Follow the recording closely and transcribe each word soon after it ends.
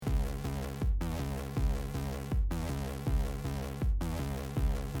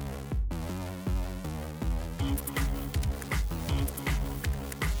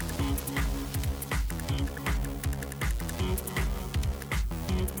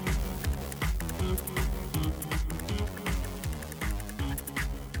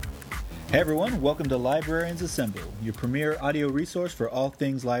Hey everyone, welcome to Librarians Assemble, your premier audio resource for all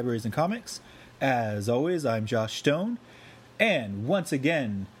things libraries and comics. As always, I'm Josh Stone, and once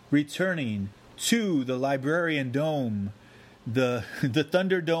again, returning to the Librarian Dome, the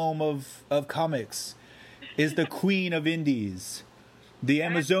Thunderdome of comics, is the Queen of Indies, the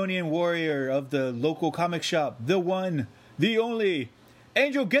Amazonian warrior of the local comic shop, the one, the only,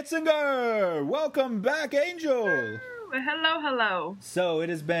 Angel Gitzinger! Welcome back, Angel! Hello. So it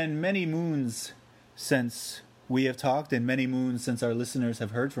has been many moons since we have talked and many moons since our listeners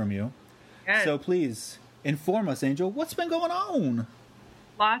have heard from you. Good. So please inform us, Angel, what's been going on?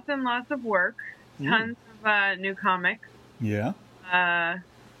 Lots and lots of work. Tons of new comics. Yeah.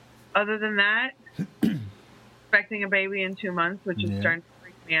 Other than that, expecting a baby in 2 months, which is starting to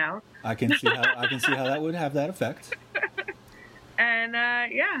freak me out. I can see how that would have that effect. And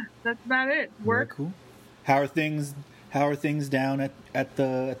that's about it. Work. Very cool. How are things down at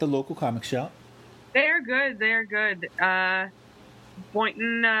the local comic shop? They are good. The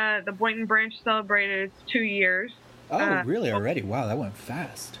Boynton branch celebrated its 2 years. Oh, really? Already? Wow, that went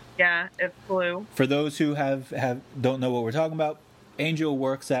fast. Yeah, it flew. For those who don't know what we're talking about, Angel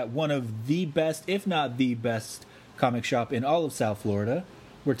works at one of the best, if not the best, comic shop in all of South Florida.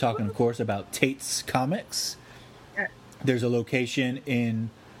 We're talking, of course, about Tate's Comics. Yeah. There's a location in,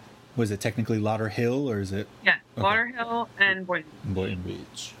 was it technically Lauderhill, or is it? Yeah, Okay. Lauderhill and Boynton. Boynton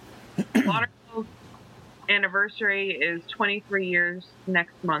Beach. Lauderhill's anniversary is 23 years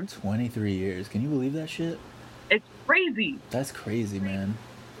next month. 23 years. Can you believe that shit? It's crazy. That's crazy, man.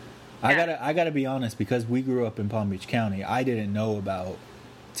 Yeah. I gotta be honest, because we grew up in Palm Beach County, I didn't know about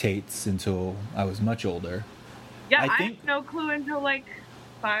Tate's until I was much older. Yeah, I I think- had no clue until like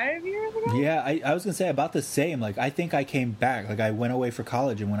 5 years ago. Yeah, I was gonna say about the same. Like, I think I came back. Like, I went away for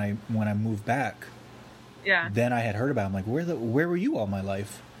college, and when I moved back, Yeah, then I had heard about it. I'm like, where were you all my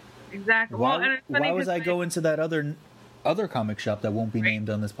life? exactly. Well, and it's funny Why was 'cause I going to that other comic shop that won't be named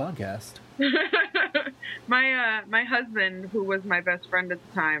on this podcast? my husband, who was my best friend at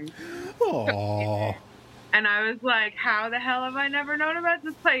the time, Oh, and I was like, how the hell have I never known about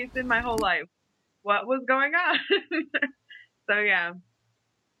this place in my whole life? What was going on? So yeah,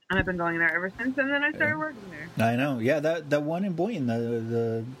 and I've been going there ever since, and then I started working there. I know. Yeah, that one in Boynton,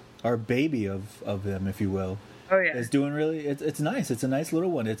 the our baby of them, if you will. Oh yeah, It's doing really. It's nice. It's a nice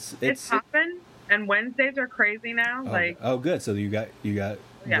little one. It's popping, and Wednesdays are crazy now. oh good. So you got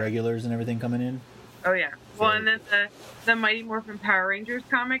Yeah. regulars and everything coming in. Oh yeah. Well, and then the Mighty Morphin Power Rangers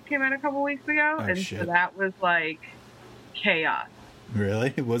comic came out a couple weeks ago, Oh, and shit. so that was like chaos. Really?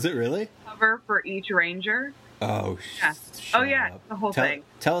 Was it really? Cover for each ranger. Oh, Yeah. shut Oh yeah, up. the whole Tell, thing.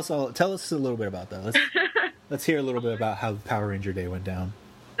 Tell us a little bit about that. Let's hear a little bit about how Power Ranger Day went down.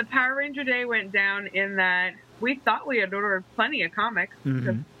 The Power Ranger Day went down in that we thought we had ordered plenty of comics,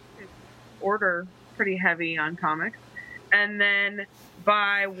 because we order pretty heavy on comics, and then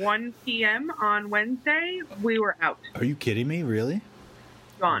by 1 p.m. on Wednesday we were out, Are you kidding me? Really?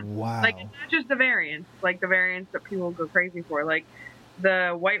 gone. Wow. Like, it's not just the variants, like the variants that people go crazy for, like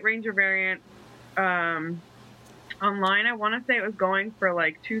the White Ranger variant. Online, I want to say it was going for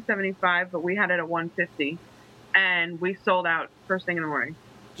like $275, but we had it at $150, and we sold out first thing in the morning,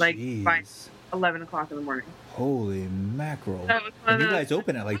 like by Jeez. 11 o'clock in the morning. Holy mackerel! So it was one And of you those- guys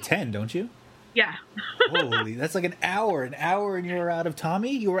open at like 10, don't you? Yeah, Holy, that's like an hour, and you were out of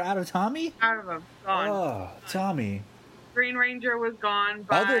Tommy. You were out of Tommy. out of them, gone. Oh, Tommy. Green Ranger was gone.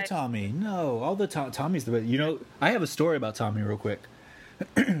 By Other Tommy. No, all the Tommy's the best. You know, I have a story about Tommy real quick.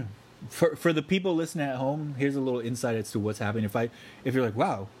 For the people listening at home, here's a little insight as to what's happening. If you're like,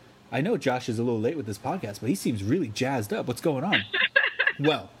 wow, I know Josh is a little late with this podcast, but he seems really jazzed up. What's going on?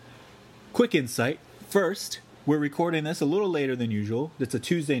 Well, quick insight. First, we're recording this a little later than usual. It's a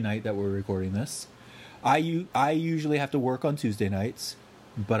Tuesday night that we're recording this. I usually have to work on Tuesday nights,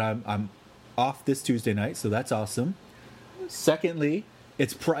 but I'm off this Tuesday night, so that's awesome. Secondly,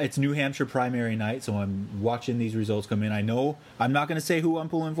 it's New Hampshire primary night, so I'm watching these results come in. I know I'm not going to say who I'm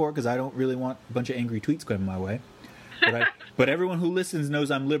pulling for because I don't really want a bunch of angry tweets coming my way. But everyone who listens knows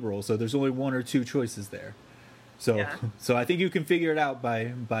I'm liberal, so there's only one or two choices there. So Yeah. so I think you can figure it out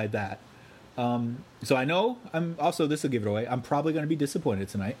by that. So I know this will give it away. I'm probably going to be disappointed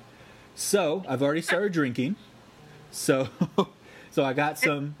tonight. So I've already started drinking. So I got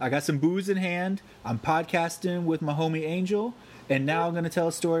some booze in hand. I'm podcasting with my homie Angel, and now I'm going to tell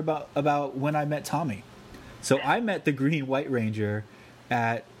a story about when I met Tommy. So I met the Green White Ranger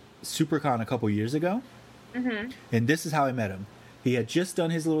at SuperCon a couple years ago, and this is how I met him. He had just done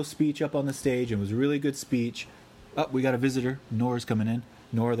his little speech up on the stage, and it was a really good speech. Oh, we got a visitor. Nora's coming in.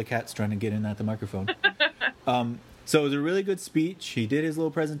 Nora the cat's trying to get in at the microphone. So it was a really good speech. He did his little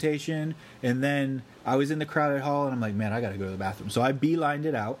presentation, and then I was in the crowded hall, and I'm like, man, I got to go to the bathroom. So I beelined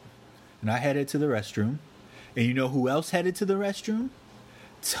it out, and I headed to the restroom. And you know who else headed to the restroom?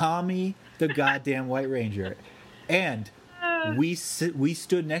 Tommy, the goddamn White Ranger. And we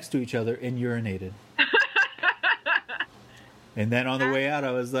stood next to each other and urinated. And then on the way out,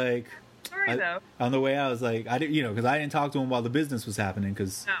 I was like... on the way out, I was like, I didn't, because I didn't talk to him while the business was happening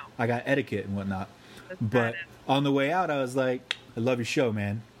because I got etiquette and whatnot. But on the way out, I was like, I love your show,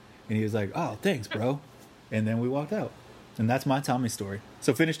 man. And he was like, oh, thanks, bro. And then we walked out. And that's my Tommy story.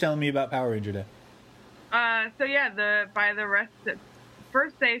 So finish telling me about Power Ranger Day. So yeah,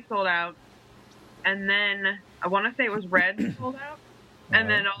 first day sold out, and then I want to say it was Red sold out, and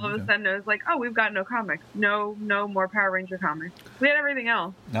then all of a sudden it was like, oh, we've got no comics, no more Power Ranger comics. We had everything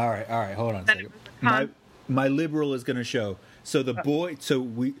else. All right, hold on a second. My liberal is going to show. So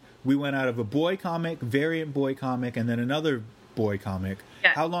we went out of a boy comic, variant boy comic, and then another boy comic.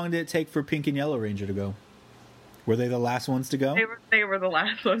 Yes. How long did it take for Pink and Yellow Ranger to go? Were they the last ones to go? They were the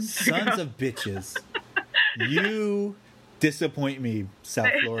last ones to go. Sons of bitches. You disappoint me, South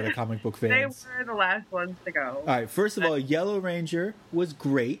Florida comic book fans. They were the last ones to go. All right, first of all, Yellow Ranger was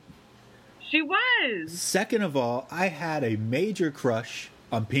great. She was. Second of all, I had a major crush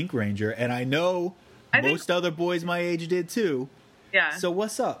on Pink Ranger, and I know most other boys my age did too. Yeah. So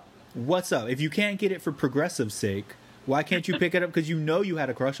what's up? What's up? If you can't get it for Progressive's sake, why can't you pick it up? Because you had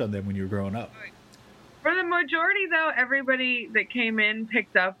a crush on them when you were growing up. For the majority, though, everybody that came in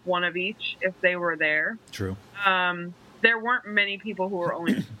picked up one of each if they were there. True. There weren't many people who were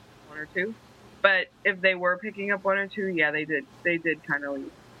only one or two, but if they were picking up one or two, yeah, they did. They did kind of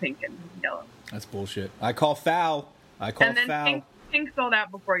leave Pink and Yellow. That's bullshit. I call foul. And then Pink sold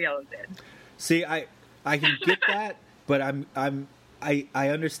out before Yellow did. See, I can get that, but I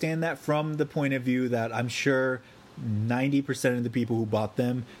understand that from the point of view that I'm sure 90% of the people who bought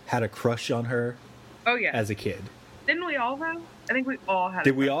them had a crush on her. Oh yeah. As a kid. Didn't we all have? I think we all had.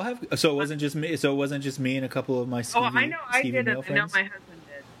 Did we all have? So it wasn't just me. So it wasn't just me and a couple of my. I know I did. I know my husband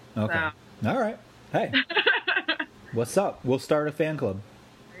did. Okay. So. All right. Hey. What's up? We'll start a fan club.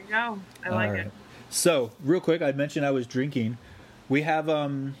 There you go. I like it. So real quick, I mentioned I was drinking. We have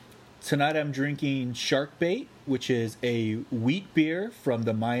tonight. I'm drinking Shark Bait, which is a wheat beer from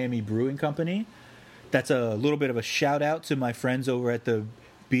the Miami Brewing Company. That's a little bit of a shout out to my friends over at the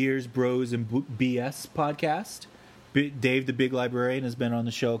Beers, Bros, and BS podcast. Dave, the Big Librarian, has been on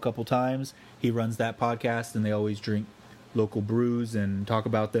the show a couple times. He runs that podcast, and they always drink local brews and talk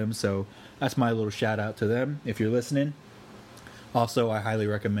about them. So that's my little shout out to them if you're listening. Also, I highly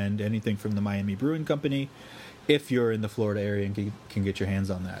recommend anything from the Miami Brewing Company if you're in the Florida area and can get your hands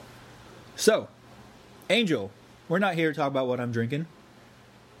on that. So, Angel, we're not here to talk about what I'm drinking.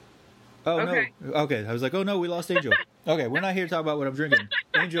 Oh, okay. No. Okay, I was like, oh no, we lost Angel. Okay, we're not here to talk about what I'm drinking.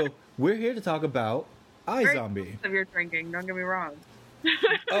 Angel, we're here to talk about iZombie. Of your drinking, don't get me wrong.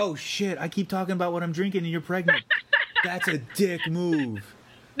 Oh shit, I keep talking about what I'm drinking and you're pregnant. That's a dick move.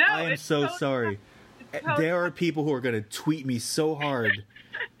 No, I am so sorry. There are people who are going to tweet me so hard.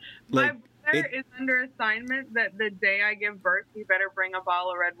 My brother is under assignment that the day I give birth, he better bring a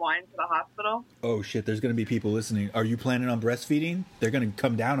bottle of red wine to the hospital. Oh shit, there's going to be people listening. Are you planning on breastfeeding? They're going to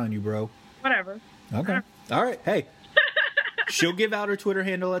come down on you, bro. Whatever. Okay. All right. Hey. She'll give out her Twitter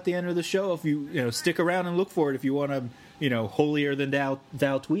handle at the end of the show if you stick around and look for it if you want to, holier than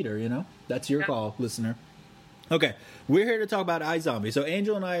thou tweet her, That's your call, listener. Okay. We're here to talk about iZombie. So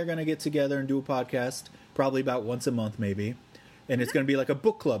Angel and I are going to get together and do a podcast probably about once a month maybe. And it's going to be like a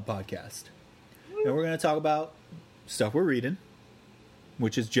book club podcast. And we're going to talk about stuff we're reading,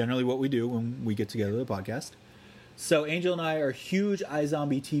 which is generally what we do when we get together to the podcast. So Angel and I are huge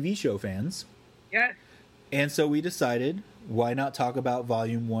iZombie TV show fans. Yes. And so we decided, why not talk about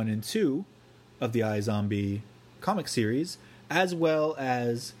Volume 1 and 2 of the iZombie comic series, as well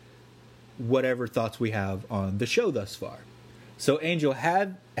as whatever thoughts we have on the show thus far. So Angel,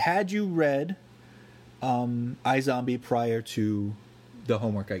 had you read iZombie prior to the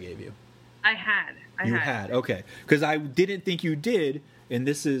homework I gave you? I had. You had, okay. Because I didn't think you did, and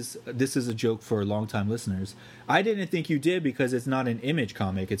this is a joke for longtime listeners. I didn't think you did because it's not an Image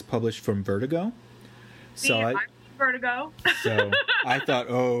comic. It's published from Vertigo. I'm Vertigo. So I thought,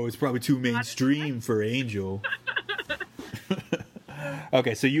 it's probably too mainstream for Angel.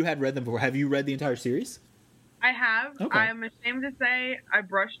 Okay, so you had read them before. Have you read the entire series? I have. Okay. I'm ashamed to say I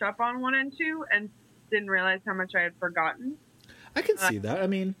brushed up on 1 and 2 and didn't realize how much I had forgotten. I can see that. I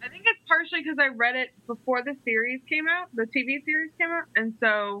mean, I think it's partially because I read it before the series came out, the TV series came out, and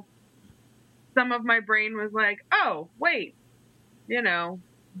so some of my brain was like, oh, wait,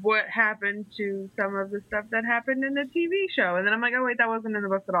 what happened to some of the stuff that happened in the TV show. And then I'm like, oh wait, that wasn't in the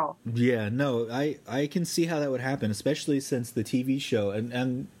books at all. Yeah, no, I can see how that would happen, especially since the TV show,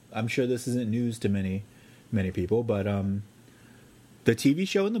 and I'm sure this isn't news to many people, but the TV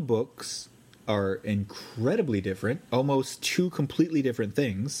show and the books are incredibly different, almost two completely different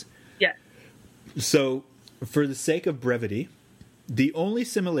things. Yes. So, for the sake of brevity, the only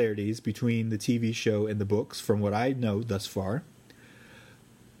similarities between the TV show and the books, from what I know thus far,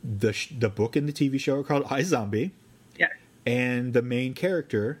 the book and the TV show are called iZombie. Yes. And the main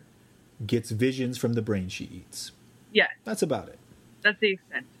character gets visions from the brain she eats. Yes. That's about it. That's the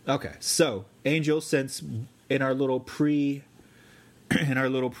extent. Okay, so Angel, since in our little pre-show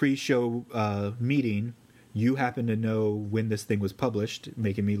meeting, you happen to know when this thing was published,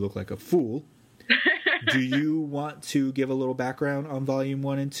 making me look like a fool. Do you want to give a little background on Volume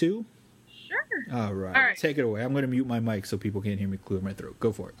 1 and 2? Sure. All right. All right. Take it away. I'm going to mute my mic so people can't hear me clear my throat.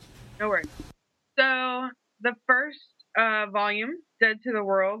 Go for it. No worries. So the first volume, Dead to the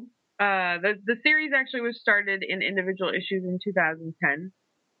World, the series actually was started in individual issues in 2010,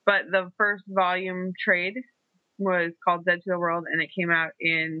 but the first volume trade was called Dead to the World, and it came out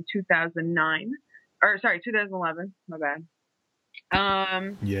in 2011. My bad.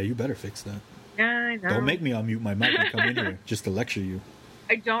 Yeah, you better fix that. Yeah, I know. Don't make me unmute my mic and come in here just to lecture you.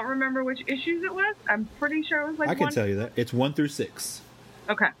 I don't remember which issues it was. I'm pretty sure it was like I can tell you that. It's 1 through 6.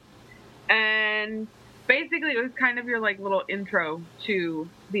 Okay. And basically it was kind of your like little intro to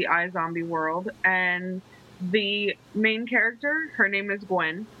the iZombie world. And the main character, her name is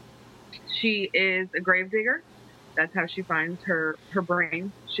Gwen. She is a gravedigger. That's how she finds her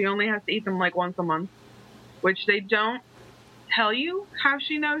brain. She only has to eat them like once a month, which they don't tell you how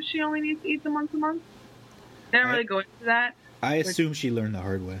she knows she only needs to eat them once a month. They don't really go into that. I assume she learned the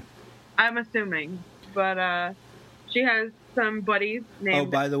hard way. I'm assuming. But she has some buddies named... Oh,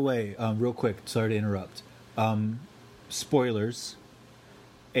 by the way, real quick, sorry to interrupt. Spoilers.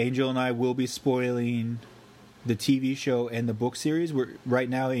 Angel and I will be spoiling the TV show and the book series. Right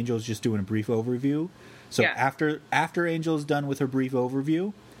now, Angel's just doing a brief overview. So Yeah. after Angel's done with her brief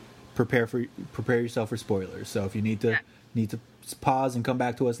overview, prepare yourself for spoilers. So if you need to pause and come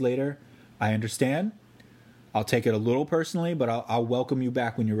back to us later, I understand. I'll take it a little personally, but I'll welcome you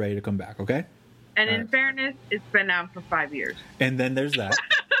back when you're ready to come back, okay? And in fairness, it's been out for 5 years. And then there's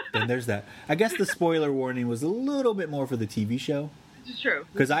that. I guess the spoiler warning was a little bit more for the TV show. This is true.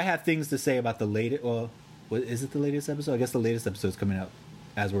 Because I have things to say about the latest... Well, is it the latest episode? I guess the latest episode's coming out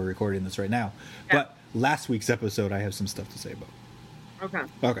as we're recording this right now. Yeah. But last week's episode, I have some stuff to say about.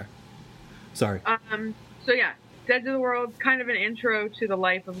 Okay. Sorry. So yeah, Dead to the World, kind of an intro to the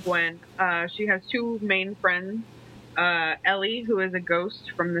life of Gwen. She has two main friends, Ellie, who is a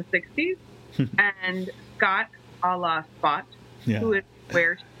ghost from the 60s, and Scott, a la Spot, who is a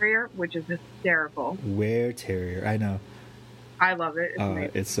were-terrier, which is hysterical. Were-terrier, I know. I love it.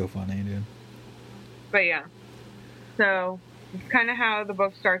 It's so funny, dude. But yeah, so it's kind of how the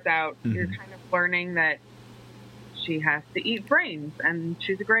book starts out. Mm-hmm. You're kind of learning that she has to eat brains, and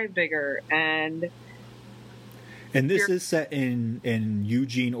she's a gravedigger, and this is set in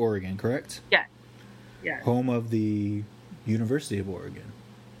Eugene, Oregon, correct? Yes. Yeah. Home of the University of Oregon.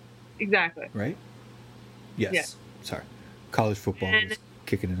 Exactly. Right? Yes. Yeah. Sorry. College football is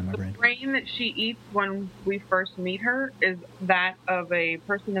kicking into my brain. The brain that she eats when we first meet her is that of a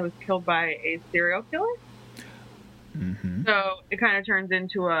person that was killed by a serial killer. Mm-hmm. So it kind of turns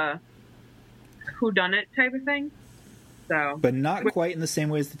into a whodunit type of thing. So, but not quite in the same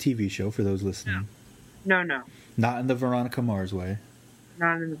way as the TV show, for those listening. No. Not in the Veronica Mars way.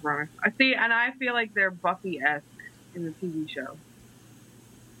 Not in the Veronica. I see, and I feel like they're Buffy-esque in the TV show.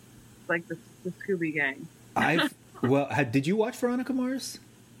 Like the Scooby Gang. Did you watch Veronica Mars?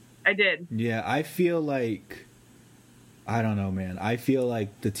 I did. Yeah, I feel like, I don't know, man. I feel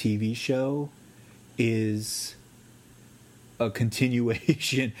like the TV show is a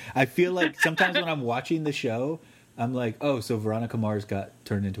continuation. I feel like sometimes when I'm watching the show, I'm like, oh, so Veronica Mars got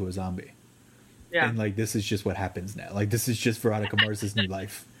turned into a zombie. Yeah. And like, this is just what happens now. Like, this is just Veronica Mars's new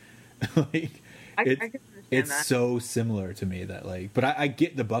life. Like, I can understand it's that. so similar to me that like, but I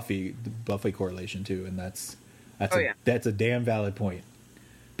get the Buffy correlation too, and that's a damn valid point.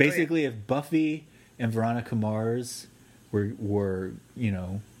 Basically, if Buffy and Veronica Mars were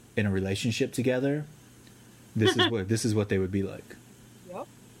in a relationship together, this is what they would be like. Yep.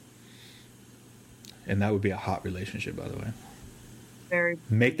 And that would be a hot relationship, by the way. Very.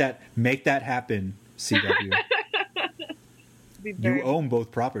 Make that happen, CW. You own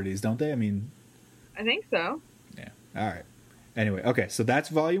both properties, don't they? I mean, I think so. Yeah. All right. Anyway, okay. So that's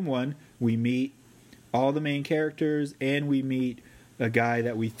volume 1. We meet all the main characters, and we meet a guy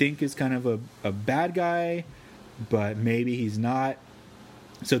that we think is kind of a bad guy, but maybe he's not.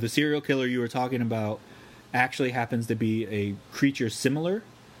 So the serial killer you were talking about actually happens to be a creature similar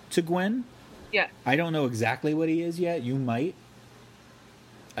to Gwen. Yeah. I don't know exactly what he is yet. You might.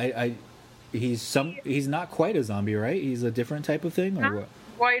 He's not quite a zombie, right? He's a different type of thing, or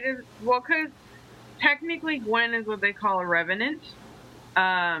what? Because technically Gwen is what they call a revenant.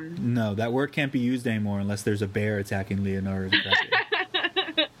 No, that word can't be used anymore unless there's a bear attacking Leonardo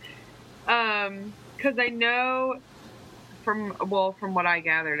DiCaprio. Because I know from what I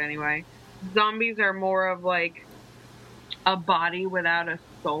gathered anyway, zombies are more of like a body without a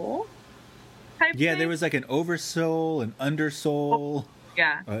soul type Yeah, thing. there was like an oversoul, an undersoul.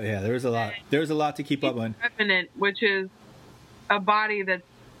 Yeah. Yeah, there was a lot. There was a lot to keep up on. Revenant, which is a body that's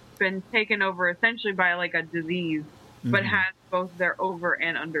been taken over essentially by like a disease, but has both their over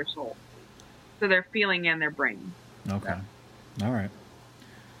and under soul. So their feeling and their brain. Okay. All right.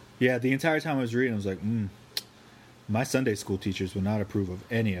 Yeah, the entire time I was reading, I was like, my Sunday school teachers would not approve of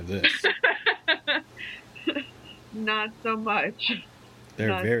any of this. Not so much.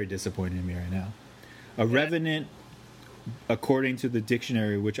 They're very disappointed in me right now. A revenant, according to the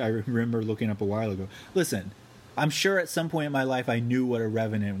dictionary, which I remember looking up a while ago. Listen, I'm sure at some point in my life I knew what a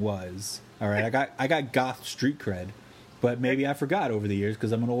revenant was. All right, I got goth street cred, but maybe I forgot over the years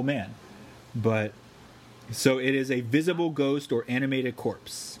because I'm an old man. But so it is a visible ghost or animated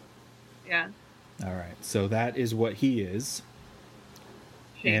corpse. Yeah. All right, so that is what he is.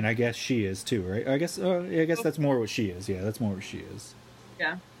 And I guess she is too, right? I guess that's more what she is. Yeah, that's more what she is.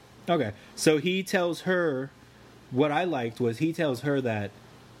 Yeah. Okay, so he tells her. What I liked was he tells her that,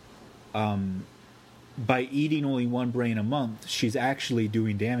 by eating only one brain a month, she's actually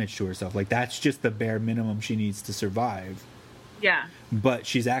doing damage to herself. Like that's just the bare minimum she needs to survive. Yeah. But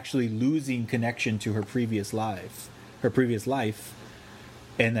she's actually losing connection to her previous life,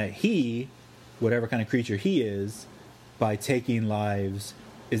 and that he, whatever kind of creature he is, by taking lives,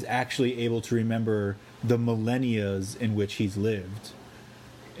 is actually able to remember the millennias in which he's lived.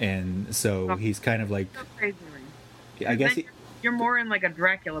 And so he's kind of like... So crazy. I guess you're more in like a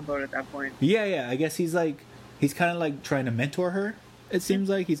Dracula boat at that point. Yeah. I guess he's kind of like trying to mentor her. It seems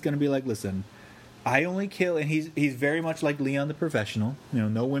like he's going to be like, listen, I only kill, and he's very much like Leon the Professional. You know,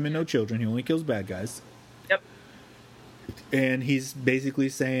 no women, no children. He only kills bad guys. Yep. And he's basically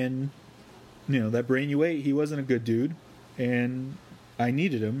saying, you know, that brain you ate, he wasn't a good dude, and I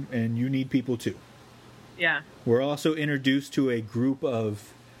needed him, and you need people too. Yeah. We're also introduced to a group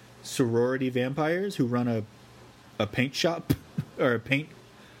of sorority vampires who run a paint shop or a paint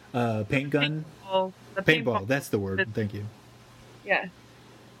gun. Paintball. That's the word. Thank you. Yeah.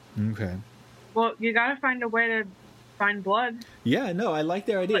 Okay. Well, you gotta find a way to find blood. Yeah. No, I like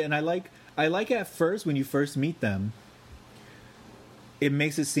their idea, and I like at first when you first meet them, it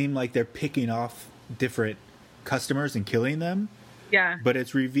makes it seem like they're picking off different customers and killing them. Yeah. But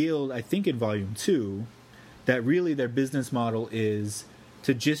it's revealed, I think, in Volume 2, that really their business model is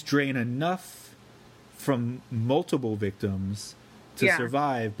to just drain enough from multiple victims to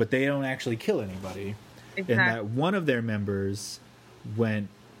survive, but they don't actually kill anybody. Exactly. And that one of their members went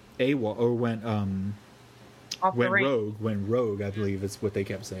AWOL, or went rogue, I believe is what they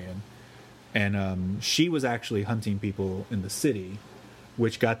kept saying. And she was actually hunting people in the city,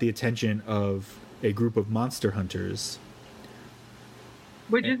 which got the attention of a group of monster hunters.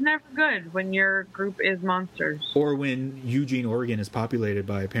 Which is never good when your group is monsters. Or when Eugene, Oregon is populated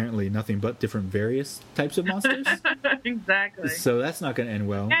by apparently nothing but different various types of monsters. Exactly. So that's not going to end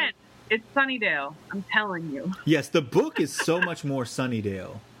well. And it's Sunnydale. I'm telling you. Yes, the book is so much more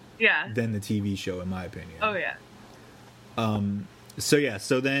Sunnydale than the TV show, in my opinion. Oh, yeah.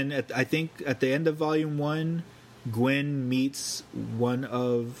 So then I think at the end of Volume 1, Gwen meets one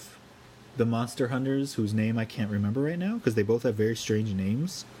of the monster hunters whose name I can't remember right now because they both have very strange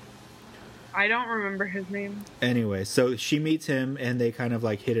names. I don't remember his name. Anyway, so she meets him and they kind of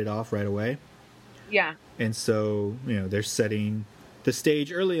like hit it off right away. Yeah. And so, you know, they're setting the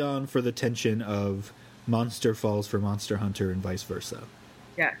stage early on for the tension of monster falls for monster hunter and vice versa.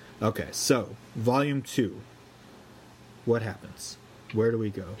 Yeah. Okay, so Volume 2. What happens? Where do we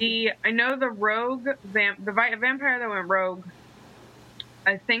go? I know the rogue the vampire that went rogue.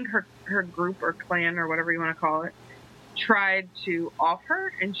 I think her group or clan or whatever you want to call it tried to off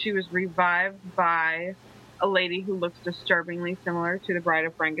her, and she was revived by a lady who looks disturbingly similar to the Bride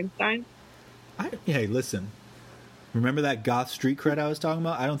of Frankenstein. Hey, listen. Remember that goth street cred I was talking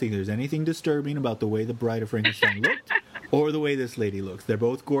about? I don't think there's anything disturbing about the way the Bride of Frankenstein looked or the way this lady looks. They're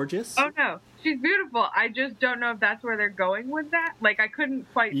both gorgeous. Oh, no. She's beautiful. I just don't know if that's where they're going with that. Like, I couldn't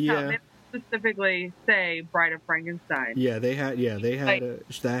quite tell. specifically say Bride of Frankenstein. Yeah, they had Like,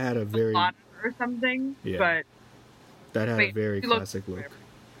 that had a very lot or something. Yeah. But that had a wait, very you look- classic look.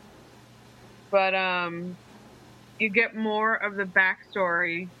 But you get more of the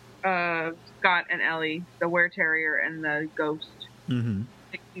backstory of Scott and Ellie, the Were-Terrier and the ghost, Mm-hmm.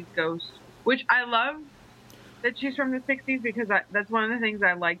 60s ghost, which I love that she's from the 60s because that's one of the things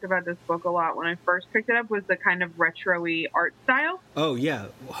I liked about this book a lot when I first picked it up was the kind of retro-y art style. Oh yeah,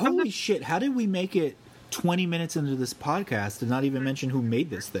 holy shit! How did we make it 20 minutes into this podcast and not even mention who made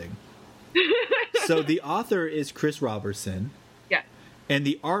this thing? So the author is Chris Robertson. Yeah. And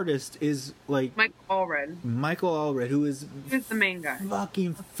the artist is like Michael Allred, who is who's the main guy.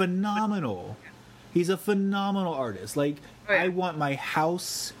 fucking phenomenal. He's a phenomenal artist. Like, Oh, yeah. I want my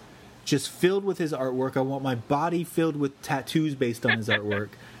house just filled with his artwork. I want my body filled with tattoos based on his artwork.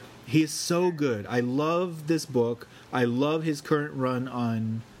 He is so good. I love this book. I love his current run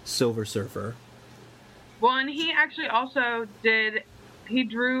on Silver Surfer. Well, and he actually also he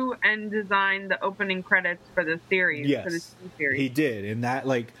drew and designed the opening credits for the series, for the Yes, TV series. he did. And that,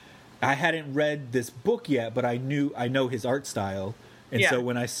 like, I hadn't read this book yet, but I know his art style. And Yeah. so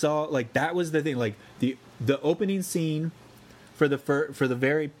when I saw, like, that was the thing, like the opening scene for the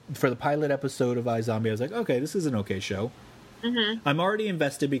pilot episode of iZombie, I was like, okay, this is an okay show. Mm-hmm. I'm already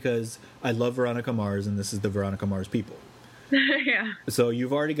invested because I love Veronica Mars, and this is the Veronica Mars people. Yeah. So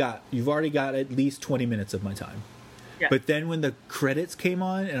you've already got at least 20 minutes of my time. Yeah. But then when the credits came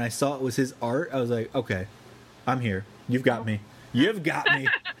on and I saw it was his art, I was like, okay, I'm here. You've got me. You've got me.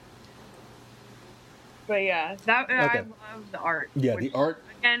 But yeah, I love the art. Yeah, which the art.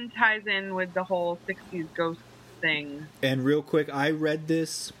 again ties in with the whole 60s ghost thing. And real quick, I read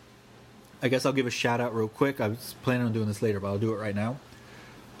this. I guess I'll give a shout out real quick. I was planning on doing this later, but I'll do it right now.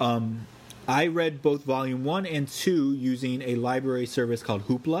 I read both Volume 1 and 2 using a library service called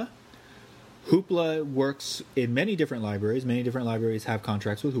Hoopla. Hoopla works in many different libraries. Many different libraries have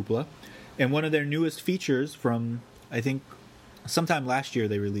contracts with Hoopla. And one of their newest features from, I think, sometime last year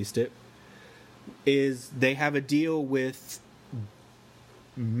they released it, is they have a deal with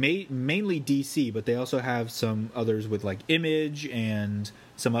mainly DC, but they also have some others with like Image and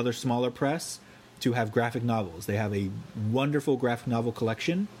some other smaller press to have graphic novels. They have a wonderful graphic novel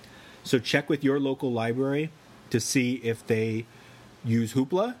collection. So check with your local library to see if they use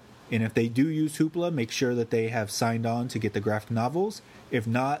Hoopla. And if they do use Hoopla, make sure that they have signed on to get the graphic novels. If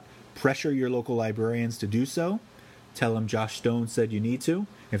not, pressure your local librarians to do so. Tell them Josh Stone said you need to.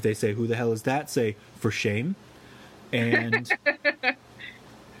 If they say, who the hell is that? Say, for shame. And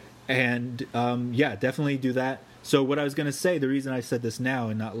yeah, definitely do that. So what I was going to say, the reason I said this now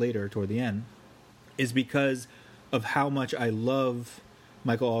and not later toward the end, is because of how much I love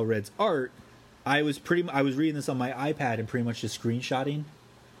Michael Allred's art. I was reading this on my iPad and pretty much just screenshotting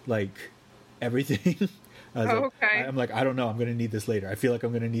like everything. I'm like, I don't know, I'm gonna need this later. I feel like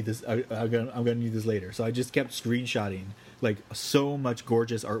I'm gonna need this. I'm gonna need this later. So I just kept screenshotting like so much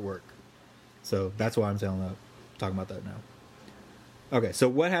gorgeous artwork. So that's why I'm talking about that now. Okay, so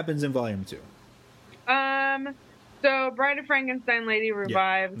what happens in Volume 2? So Bride of Frankenstein lady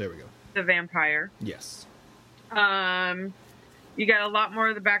revives there we go. the vampire. Yes. You got a lot more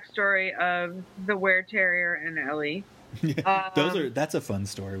of the backstory of the Were-Terrier and Ellie. That's a fun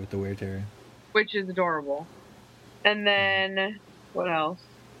story with the Were-Terrier, which is adorable. And then what else?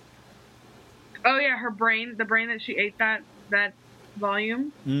 Oh yeah, the brain that she ate that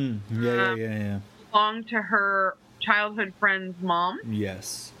volume. Yeah. Belonged to her childhood friend's mom.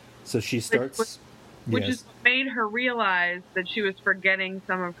 Yes. So she starts, which is what made her realize that she was forgetting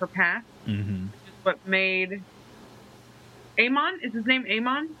some of her past. Mm-hmm. Which is what made Amon, is his name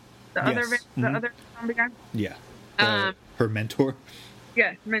Amon? The other zombie guy? Yeah. Her mentor.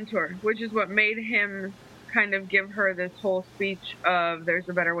 Yes, mentor. Which is what made him kind of give her this whole speech of there's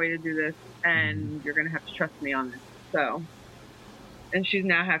a better way to do this and you're going to have to trust me on this. So, and she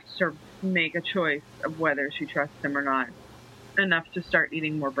now has to sort of make a choice of whether she trusts him or not enough to start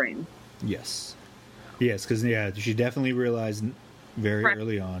eating more brains. Yes, because she definitely realized very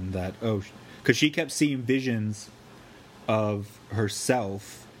early on that because she kept seeing visions of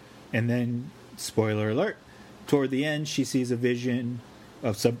herself, and then spoiler alert, toward the end she sees a vision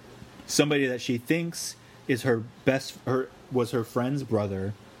of somebody that she thinks is was her friend's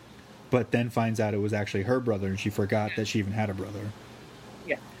brother, but then finds out it was actually her brother, and she forgot that she even had a brother.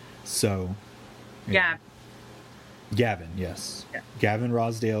 Yeah. So. Yeah. Gavin, yes. Yeah. Gavin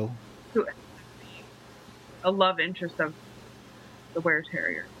Rossdale. Who a love interest of the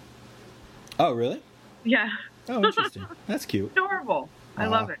Were-Terrier. Oh, really? Yeah. Oh, interesting. That's cute. Adorable. I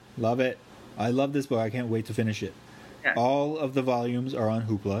love it. Love it. I love this book. I can't wait to finish it. Yes. All of the volumes are on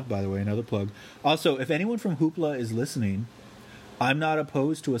Hoopla, by the way, another plug. Also, if anyone from Hoopla is listening, I'm not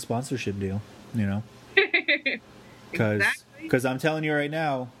opposed to a sponsorship deal, you know? Because I'm telling you right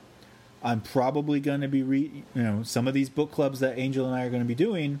now, I'm probably going to be, some of these book clubs that Angel and I are going to be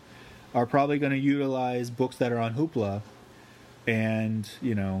doing are probably going to utilize books that are on Hoopla and,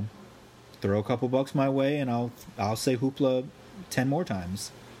 throw a couple bucks my way and I'll say Hoopla 10 more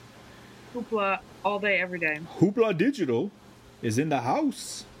times. Hoopla all day, every day. Hoopla Digital is in the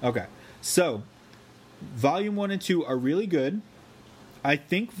house. Okay, so Volume 1 and 2 are really good. I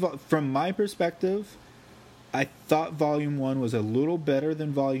think from my perspective, I thought Volume 1 was a little better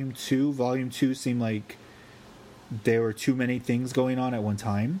than Volume 2. Volume 2 seemed like there were too many things going on at one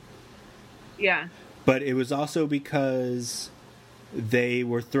time. Yeah. But it was also because they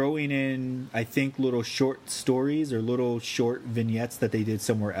were throwing in, I think, little short stories or little short vignettes that they did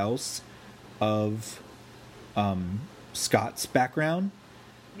somewhere else of Scott's background.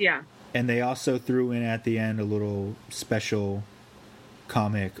 Yeah. And they also threw in at the end a little special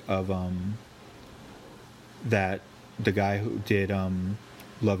comic of that the guy who did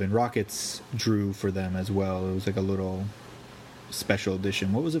Love and Rockets drew for them as well. It was like a little special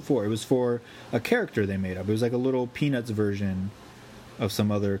edition. What was it for? It was for a character they made up. It was like a little Peanuts version of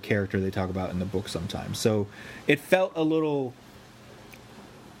some other character they talk about in the book sometimes. So it felt a little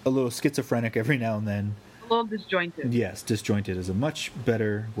schizophrenic every now and then. A little disjointed. Yes, disjointed is a much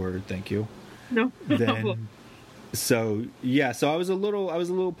better word, thank you. No. So I was a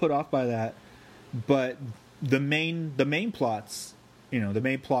little put off by that. But the main plots, the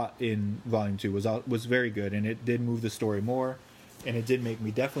main plot in Volume 2 was very good, and it did move the story more, and it did make me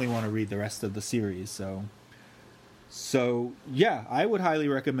definitely want to read the rest of the series. So yeah, I would highly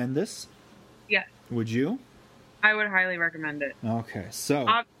recommend this. Yes. Would you? I would highly recommend it. Okay, so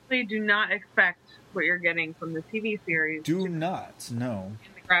obviously do not expect what you're getting from the TV series. Do not, no.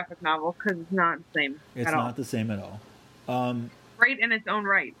 In the graphic novel, because it's not the same. It's not the same at all. Great in its own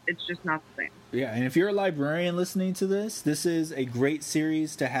right. It's just not the same. Yeah, and if you're a librarian listening to this is a great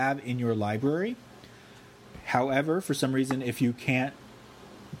series to have in your library. However, for some reason, if you can't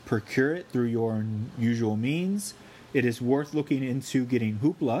procure it through your usual means, it is worth looking into getting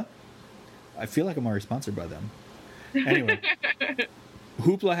Hoopla. I feel like I'm already sponsored by them. Anyway,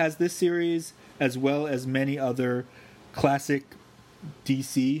 Hoopla has this series as well as many other classic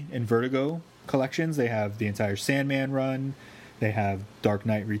DC and Vertigo collections. They have the entire Sandman run. They have Dark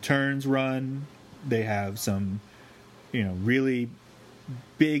Knight Returns run. They have some, really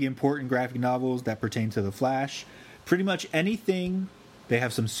big, important graphic novels that pertain to the Flash. Pretty much anything. They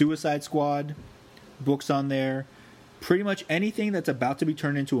have some Suicide Squad books on there. Pretty much anything that's about to be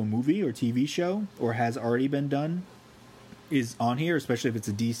turned into a movie or TV show or has already been done is on here, especially if it's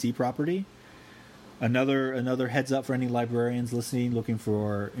a DC property. Another heads up for any librarians listening, looking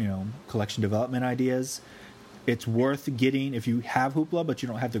for, collection development ideas. It's worth getting if you have Hoopla, but you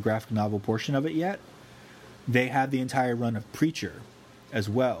don't have the graphic novel portion of it yet. They have the entire run of Preacher as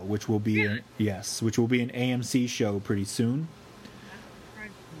well, which will be an AMC show pretty soon.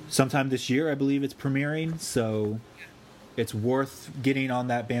 Sometime this year, I believe it's premiering, so it's worth getting on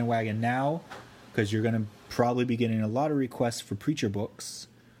that bandwagon now because you're going to probably be getting a lot of requests for Preacher books.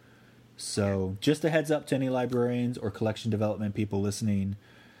 So just a heads up to any librarians or collection development people listening.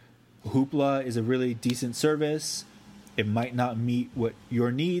 Hoopla is a really decent service. It might not meet what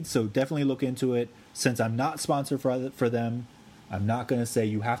your needs, so definitely look into it. Since I'm not sponsored for them, I'm not going to say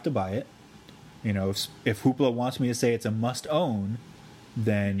you have to buy it. If Hoopla wants me to say it's a must own,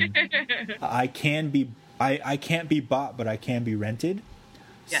 then I can't be bought, but I can be rented.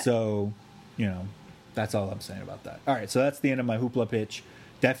 Yes. So, that's all I'm saying about that. All right, so that's the end of my Hoopla pitch.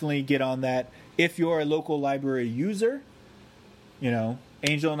 Definitely get on that. If you're a local library user,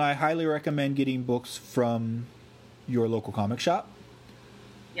 Angel and I highly recommend getting books from your local comic shop.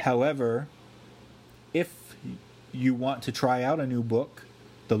 Yeah. However, if you want to try out a new book,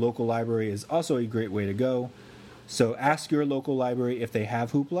 the local library is also a great way to go. So ask your local library if they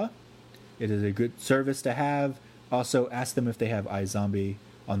have Hoopla. It is a good service to have. Also, ask them if they have iZombie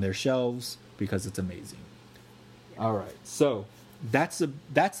on their shelves because it's amazing. Yeah. All right, so that's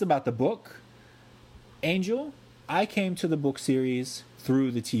about the book. Angel, I came to the book series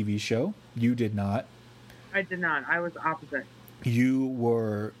through the TV show. You did not. I did not. I was opposite. You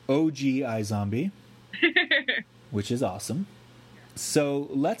were OG iZombie, which is awesome. So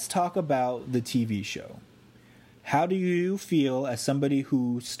let's talk about the TV show. How do you feel as somebody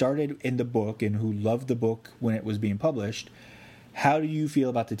who started in the book and who loved the book when it was being published? How do you feel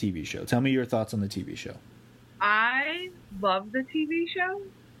about the TV show? Tell me your thoughts on the TV show. I love the TV show.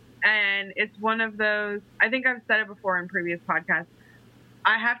 And it's one of those, I think I've said it before in previous podcasts,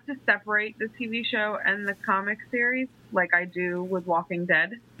 I have to separate the TV show and the comic series like I do with Walking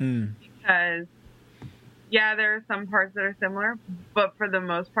Dead. Because, yeah, there are some parts that are similar, but for the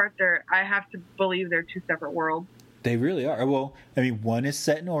most part, I have to believe they're two separate worlds. They really are. Well, I mean, one is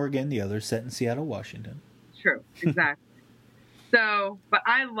set in Oregon, the other is set in Seattle, Washington. True, exactly. So, but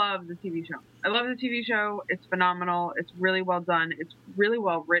I love the TV show. I love the TV show. It's phenomenal. It's really well done. It's really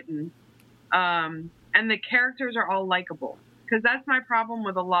well written. And the characters are all likable. Because that's my problem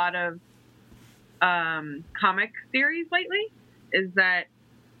with a lot of comic series lately, is that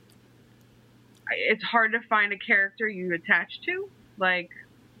it's hard to find a character you attach to. Like,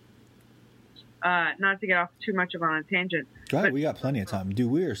 not to get off too much of on a tangent. God, we got plenty of time.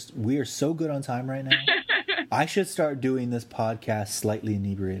 Dude, we are so good on time right now. I should start doing this podcast slightly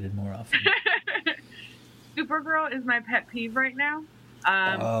inebriated more often. Supergirl is my pet peeve right now.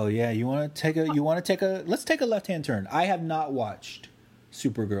 Oh yeah, let's take a left-hand turn. I have not watched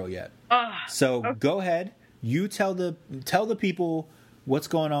Supergirl yet. So go ahead. You tell the people what's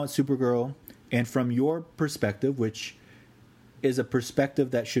going on with Supergirl, and from your perspective, which is a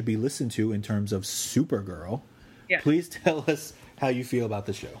perspective that should be listened to in terms of Supergirl. Yeah. Please tell us how you feel about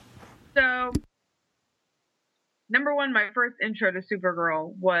the show. So, number one, my first intro to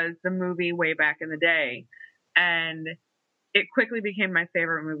Supergirl was the movie way back in the day, and it quickly became my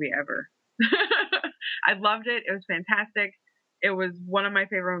favorite movie ever. I loved it. It was fantastic. It was one of my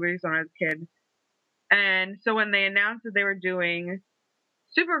favorite movies when I was a kid. And so when they announced that they were doing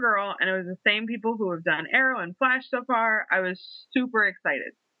Supergirl, and it was the same people who have done Arrow and Flash so far, I was super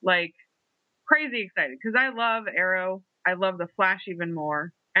excited. Like, crazy excited. Because I love Arrow. I love the Flash even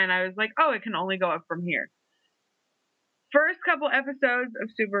more. And I was like, oh, it can only go up from here. First couple episodes of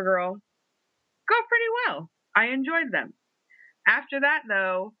Supergirl go pretty well. I enjoyed them. After that,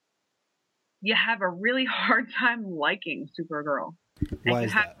 though, you have a really hard time liking Supergirl. Why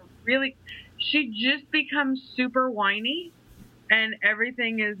is that? She just becomes super whiny, and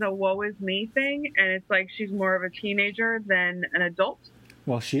everything is a woe is me thing, and it's like she's more of a teenager than an adult.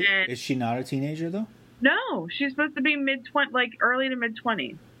 Well, is she not a teenager though? No, she's supposed to be early to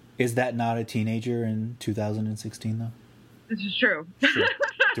mid-20s. Is that not a teenager in 2016 though? This is true. Sure.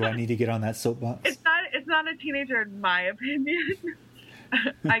 Do I need to get on that soapbox? It's not a teenager in my opinion.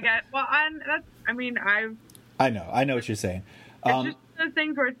 I know what you're saying. It's just those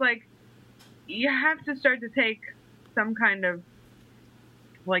things where it's like you have to start to take some kind of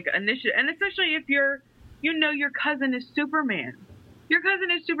like initiative, and especially if your cousin is Superman. Your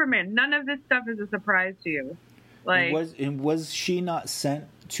cousin is Superman. None of this stuff is a surprise to you. Like, was she not sent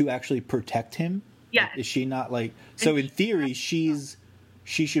to actually protect him? Yeah. Like, is she not like? So in theory, she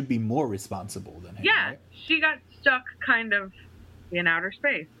should be more responsible than him. Yeah, right? she got stuck kind of in outer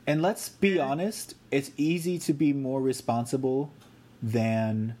space. And let's be honest, it's easy to be more responsible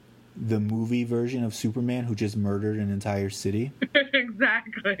than the movie version of Superman who just murdered an entire city.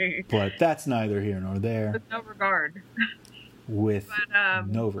 Exactly. But that's neither here nor there. With no regard.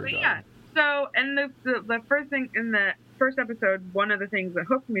 No regard. But yeah. So, and the first thing in the first episode, one of the things that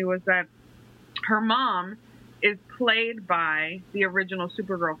hooked me was that her mom is played by the original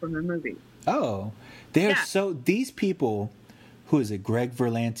Supergirl from the movie. Oh, these people. Who is it? Greg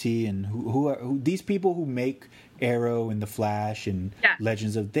Berlanti and who these people who make Arrow and the Flash and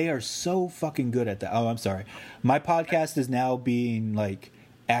Legends of, they are so fucking good at that. Oh, I'm sorry. My podcast is now being like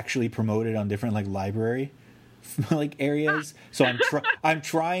actually promoted on different like library like areas. So I'm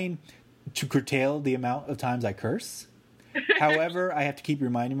trying to curtail the amount of times I curse. However, I have to keep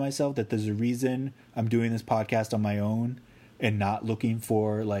reminding myself that there's a reason I'm doing this podcast on my own and not looking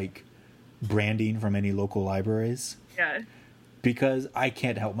for like branding from any local libraries. Yeah. Because I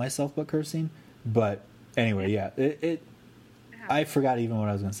can't help myself but cursing. But anyway, yeah. I forgot even what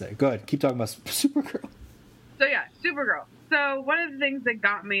I was going to say. Go ahead. Keep talking about Supergirl. So yeah, Supergirl. So one of the things that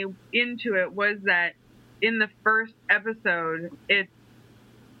got me into it was that in the first episode, it's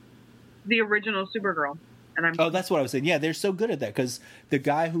the original Supergirl. And that's what I was saying. Yeah, they're so good at that because the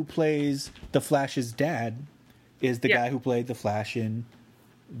guy who plays the Flash's dad is the guy who played the Flash in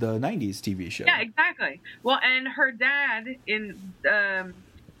the 90s TV show. Yeah, exactly. Well, and her dad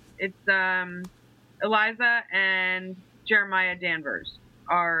it's Eliza and Jeremiah Danvers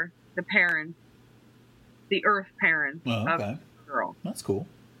are the parents, the Earth parents of the girl. That's cool.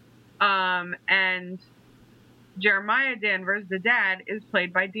 And Jeremiah Danvers, the dad, is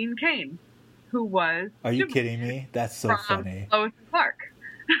played by Dean Cain, who was. Are you kidding me? That's so funny. Lois and Clark.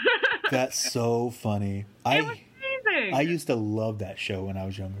 That's so funny. It was amazing. I used to love that show when I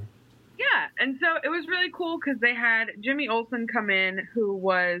was younger. Yeah, and so it was really cool because they had Jimmy Olsen come in, who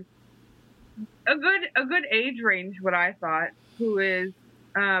was a good age range. What I thought, who is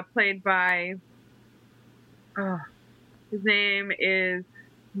played by, his name is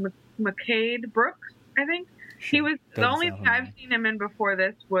McCade Brooks, I think. Sure. He was the Doesn't only sound thing I've familiar. seen him in before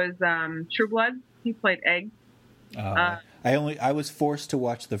this was True Blood. He played Egg. I was forced to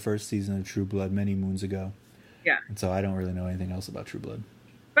watch the first season of True Blood many moons ago, Yeah. and so I don't really know anything else about True Blood.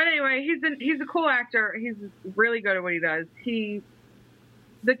 But anyway, he's a cool actor. He's really good at what he does. The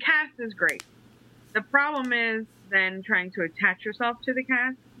cast is great. The problem is then trying to attach yourself to the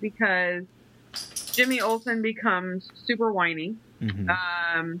cast because Jimmy Olsen becomes super whiny.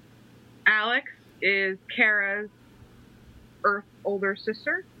 Mm-hmm. Alex is Kara's older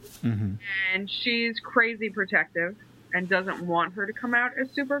sister, Mm-hmm. and she's crazy protective and doesn't want her to come out as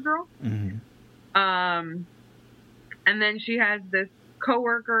Supergirl. Mm-hmm. And then she has this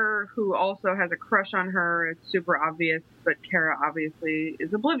coworker who also has a crush on her. It's super obvious, but Kara obviously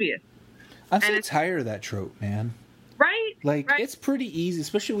is oblivious. I'm so tired of that trope, man. Right? Like, right. It's pretty easy,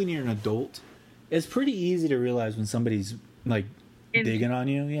 especially when you're an adult. It's pretty easy to realize when somebody's, like, digging on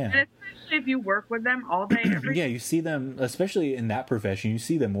you. Yeah. And especially if you work with them all day, every Yeah, you see them, especially in that profession, you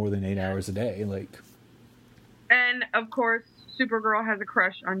see them more than 8 hours a day. Like, And, of course, Supergirl has a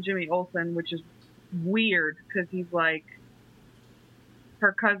crush on Jimmy Olsen, which is weird because he's, like,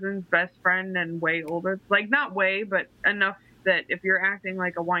 her cousin's best friend and way older. Like, not way, but enough that if you're acting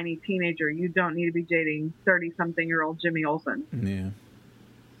like a whiny teenager, you don't need to be dating 30-something-year-old Jimmy Olsen. yeah.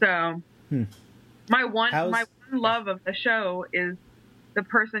 So, my one love of the show is the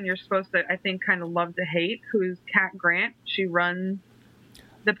person you're supposed to, I think, kind of love to hate, who's Kat Grant. She runs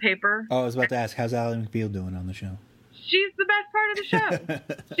the paper. Oh, I was about to ask, how's Ally McBeal doing on the show? She's the best part of the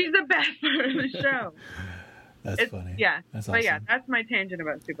show. She's the best part of the show. That's funny. Yeah. That's But awesome. yeah, that's my tangent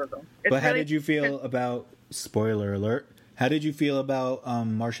about Supergirl. But how did you feel about, spoiler alert, how did you feel about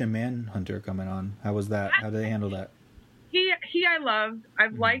Martian Manhunter coming on? How was that? How did they handle that? He I loved.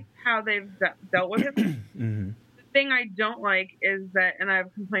 I've liked how they've dealt with him. Mm-hmm. The thing I don't like is that, and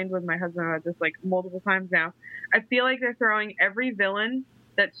I've complained with my husband about this like multiple times now, I feel like they're throwing every villain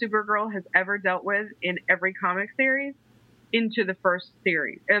that Supergirl has ever dealt with in every comic series into the first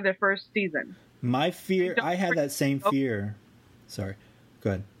series, the first season. My fear, I had that same fear. Sorry,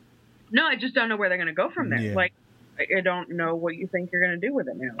 go ahead. No, I just don't know where they're going to go from there. Yeah. Like, I don't know what you think you're going to do with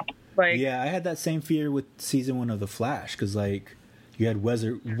it now. Like, Yeah, I had that same fear with season 1 of The Flash, because, like, you had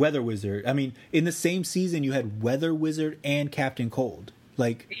Weather Wizard. I mean, in the same season, you had Weather Wizard and Captain Cold.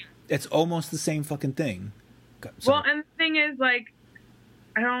 Like, it's almost the same fucking thing. well, and the thing is, like,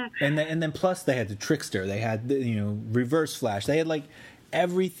 I don't... And then plus they had the Trickster. They had, Reverse Flash. They had, like,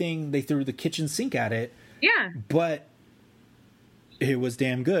 everything. They threw the kitchen sink at it. Yeah. But it was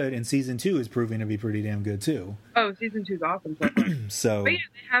damn good, and season 2 is proving to be pretty damn good, too. Oh, season 2's awesome so far. So... But yeah,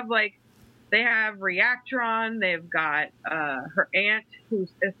 they have Reactron. They've got her aunt who's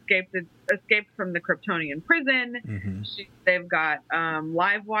escaped from the Kryptonian prison. Mm-hmm. They've got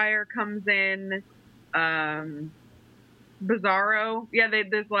Livewire comes in. Bizarro. Yeah,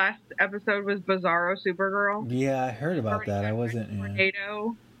 this last episode was Bizarro Supergirl. Yeah, I heard about that. I wasn't...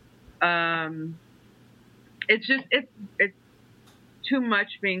 Tornado. It's just it's too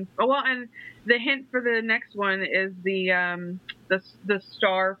much being... Oh, well, and the hint for the next one is the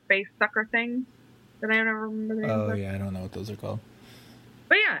star face sucker thing that I never remember the name of. Oh yeah, I don't know what those are called.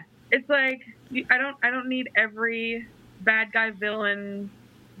 But yeah, it's like I don't need every bad guy, villain,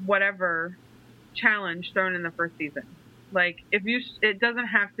 whatever challenge thrown in the first season. Like it doesn't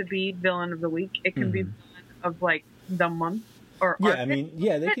have to be villain of the week. It can be villain of like the month or Yeah, arc. I mean,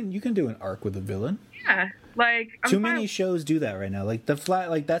 yeah, you can do an arc with a villain. Yeah, like Too many shows do that right now. Like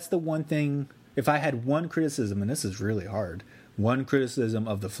that's the one thing. If I had one criticism, and this is really hard, one criticism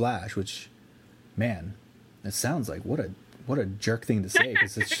of The Flash, which, man, it sounds like what a jerk thing to say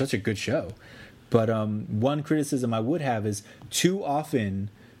because it's such a good show. But one criticism I would have is too often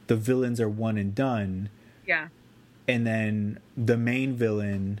the villains are one and done. Yeah. And then the main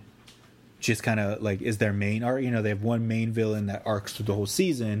villain just kind of like is their main arc. They have one main villain that arcs through the whole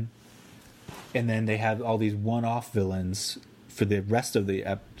season, and then they have all these one-off villains for the rest of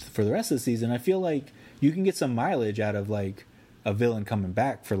the season. I feel like you can get some mileage out of like a villain coming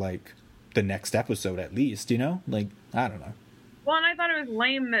back for like the next episode at least. Like I don't know. Well, and I thought it was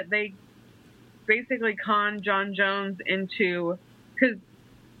lame that they basically conned John Jones into because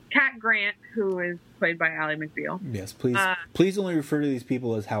Kat Grant, who is played by Ally McBeal. Yes, please only refer to these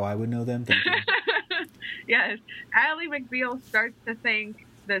people as how I would know them. Thank you. Yes, Ally McBeal starts to think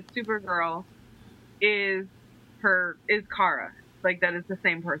that Supergirl is Kara, like that it's the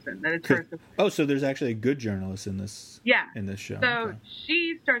same person, that it's her sister. Oh, so there's actually a good journalist in this show. So okay.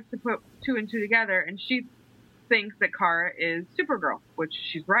 she starts to put two and two together, and she thinks that Kara is Supergirl, which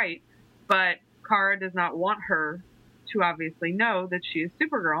she's right, but Kara does not want her to obviously know that she is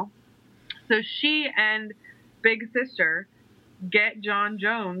Supergirl. So she and Big Sister get John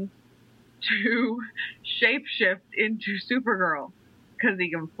Jones to shapeshift into Supergirl because he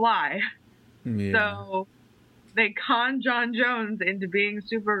can fly. Yeah. So they con John Jones into being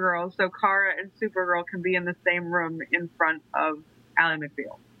Supergirl so Kara and Supergirl can be in the same room in front of Ally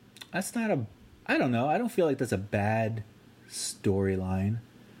McBeal. That's not a... I don't know. I don't feel like that's a bad storyline.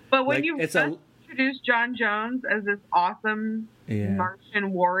 But when you introduce John Jones as this awesome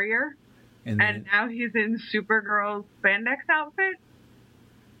Martian warrior, and now he's in Supergirl's spandex outfit?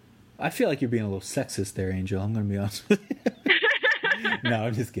 I feel like you're being a little sexist there, Angel. I'm going to be honest with you. No,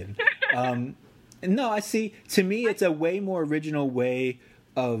 I'm just kidding. No, I see. To me, it's a way more original way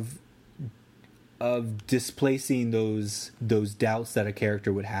of displacing those doubts that a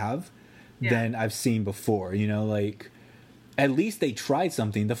character would have than I've seen before. You know, like, at least they tried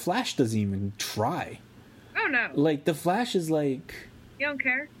something. The Flash doesn't even try. Oh, no. Like, the Flash is like... You don't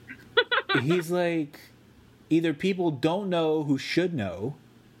care? He's like... Either people don't know who should know,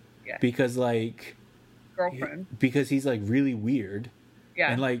 because, like... Girlfriend. Because he's, like, really weird.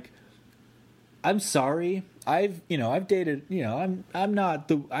 Yeah. And, like... I'm sorry. I've dated,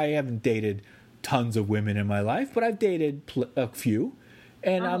 I haven't dated tons of women in my life, but I've dated a few,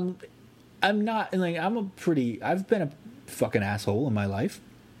 and I'm not, like, I've been a fucking asshole in my life.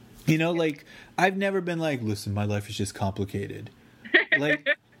 You know, like, I've never been like, listen, my life is just complicated. like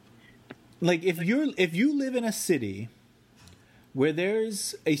if you live in a city where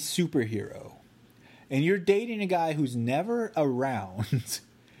there's a superhero and you're dating a guy who's never around,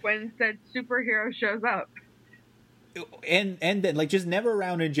 when said superhero shows up, and then, like, just never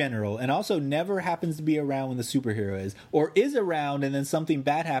around in general, and also never happens to be around when the superhero is, or is around and then something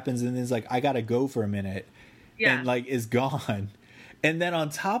bad happens and is like, I gotta go for a minute, and, like, is gone, and then on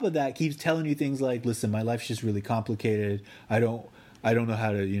top of that keeps telling you things like, listen, my life's just really complicated, I don't know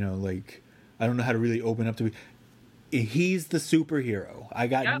how to, I don't know how to really open up to me. He's the superhero. I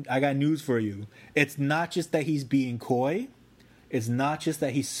got news for you. It's not just that he's being coy. It's not just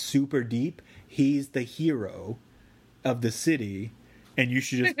that he's super deep. He's the hero of the city, and you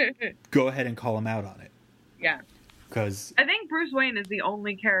should just go ahead and call him out on it. Yeah. Because I think Bruce Wayne is the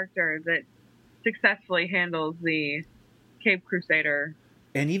only character that successfully handles the Cape Crusader.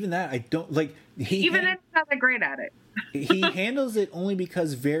 And even that, I don't like. He's not that great at it. He handles it only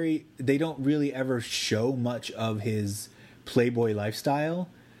because they don't really ever show much of his playboy lifestyle.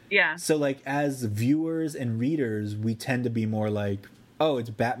 Yeah. So, like, as viewers and readers, we tend to be more like, oh, it's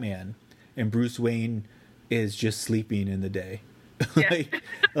Batman, and Bruce Wayne is just sleeping in the day.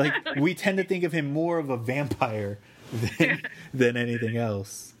 like we tend to think of him more of a vampire than anything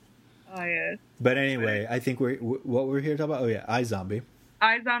else. Oh, yeah. But anyway, I think what we're here to talk about, iZombie.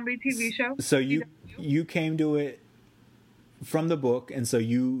 iZombie TV show. So you came to it from the book, and so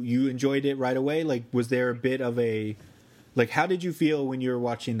you enjoyed it right away? Like, was there a bit of a... Like, how did you feel when you were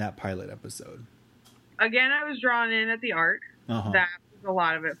watching that pilot episode? Again, I was drawn in at the art. Uh-huh. That was a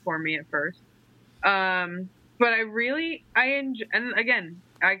lot of it for me at first. But I enjoy, and again,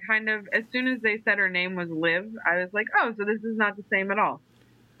 I kind of, as soon as they said her name was Liv, I was like, oh, so this is not the same at all.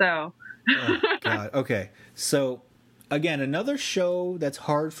 So. Oh, God. Okay. So, again, another show that's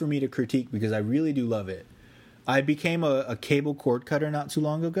hard for me to critique because I really do love it. I became a cable cord cutter not too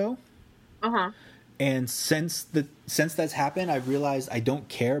long ago. Uh-huh. And since that's happened, I've realized I don't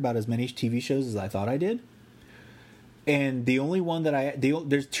care about as many TV shows as I thought I did. And the only one that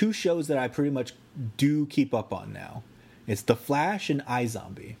there's two shows that I pretty much do keep up on now. It's The Flash and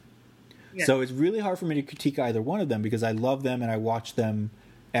iZombie. Yes. So it's really hard for me to critique either one of them because I love them and I watch them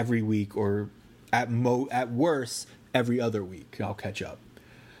every week, or at worst every other week. I'll catch up.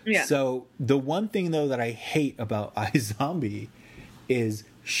 Yeah. So the one thing though that I hate about iZombie is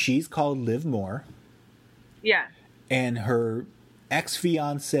she's called Liv Moore. Yeah. And her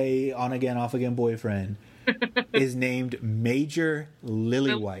ex-fiance, on-again, off-again boyfriend is named Major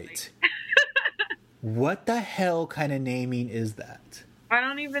Lillywhite. What the hell kind of naming is that? I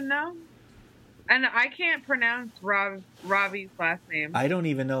don't even know. And I can't pronounce Ravi's last name. I don't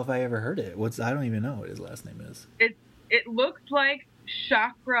even know if I ever heard it. I don't even know what his last name is. It looks like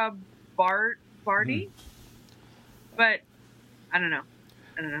Chakra Barty, but I don't know.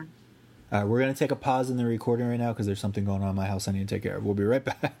 All right, we're going to take a pause in the recording right now because there's something going on in my house I need to take care of. We'll be right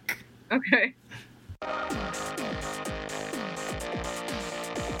back. Okay.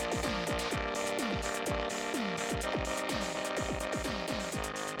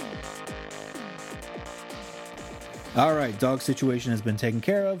 All right, dog situation has been taken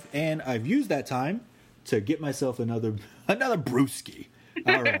care of, and I've used that time to get myself another brewski.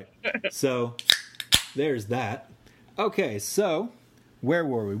 All right, so there's that. Okay, so where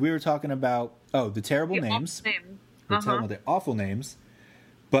were we? We were talking about the terrible names, the awful names.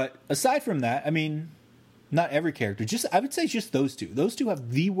 But aside from that, I mean, not every character. I would say just those two. Those two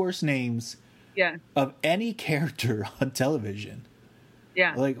have the worst names. Yeah. Of any character on television.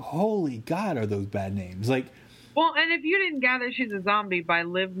 Yeah. Like, holy God, are those bad names? Like. Well, and if you didn't gather she's a zombie by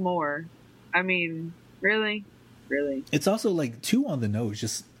Liv Moore, I mean, really? It's also like too on the nose.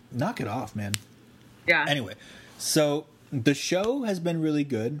 Just knock it off, man. Yeah. Anyway, so the show has been really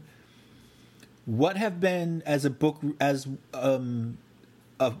good. What have been, as a book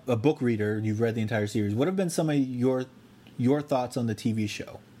reader, you've read the entire series. What have been some of your thoughts on the TV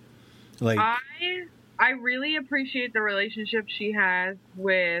show? Like, I really appreciate the relationship she has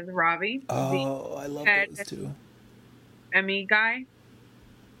with Ravi. Oh, I love those two. Emmy guy.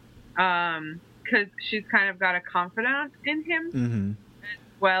 Because she's kind of got a confidant in him, as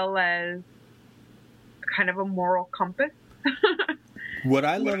well as kind of a moral compass. What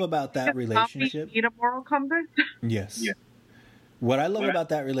I love about that relationship... Need a moral compass? Yes. Yeah. What I love about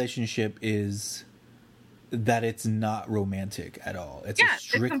that relationship is that it's not romantic at all. It's a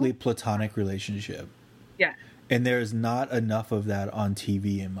strictly platonic relationship. Yeah. And there's not enough of that on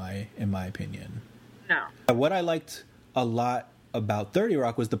TV in my opinion. No. What I liked a lot about 30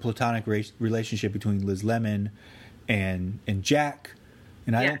 Rock was the platonic relationship between Liz Lemon and Jack.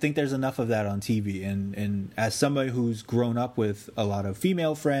 And I don't think there's enough of that on TV. And as somebody who's grown up with a lot of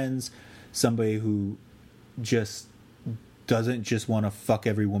female friends, somebody who just doesn't just want to fuck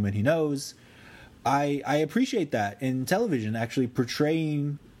every woman he knows, I appreciate that in television, actually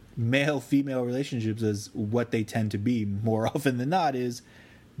portraying male-female relationships as what they tend to be more often than not is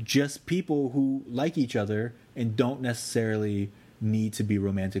just people who like each other and don't necessarily need to be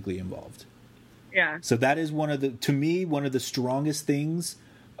romantically involved. Yeah. So that is one of the strongest things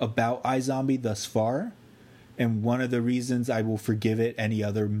about iZombie thus far, and one of the reasons I will forgive it any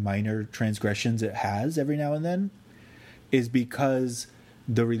other minor transgressions it has every now and then is because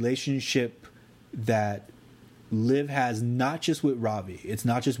the relationship that Liv has, not just with Ravi, it's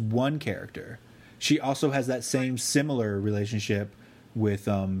not just one character. She also has that same similar relationship with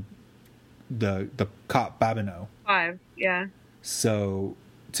the cop Babineau. 5, yeah. So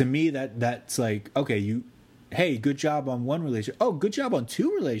to me that's like, okay, hey, good job on one relationship. Oh, good job on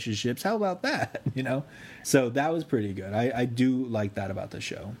 2 relationships. How about that? You know? So that was pretty good. I do like that about the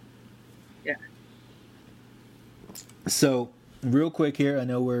show. Yeah. So real quick here, I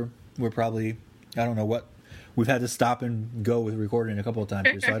know we're probably, I don't know what, we've had to stop and go with recording a couple of times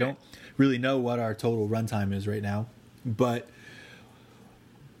here, so I don't really know what our total runtime is right now. But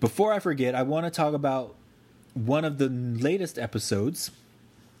before I forget, I want to talk about one of the latest episodes.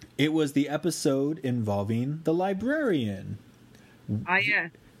 It was the episode involving the librarian. Yeah.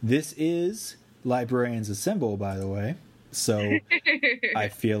 This is Librarians Assemble, by the way. So I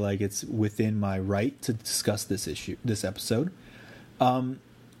feel like it's within my right to discuss this episode.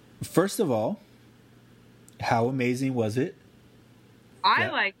 First of all, how amazing was it? I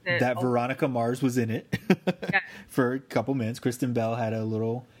liked it. That Veronica Mars was in it for a couple minutes. Kristen Bell had a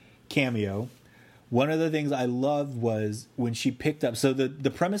little cameo. One of the things I loved was when she picked up. So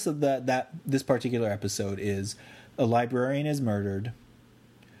the premise of this particular episode is a librarian is murdered.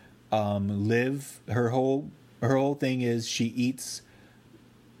 Liv, her whole thing is she eats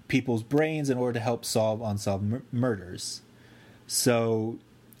people's brains in order to help solve unsolved murders. So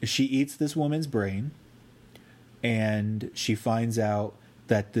she eats this woman's brain, and she finds out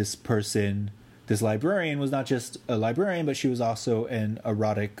that this librarian was not just a librarian, but she was also an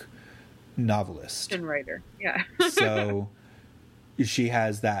erotic novelist and writer. Yeah. So she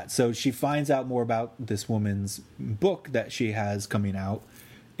has that. So she finds out more about this woman's book that she has coming out,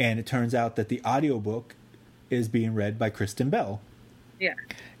 and it turns out that the audiobook is being read by Kristen Bell. Yeah.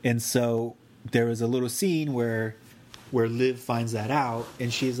 And so there was a little scene where Liv finds that out,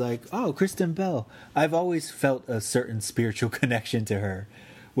 and she's like, "Oh, Kristen Bell. I've always felt a certain spiritual connection to her,"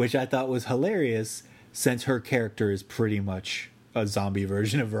 which I thought was hilarious since her character is pretty much a zombie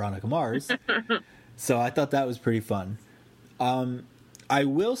version of Veronica Mars. So I thought that was pretty fun. I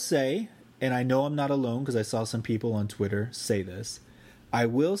will say, and I know I'm not alone because I saw some people on Twitter say this, I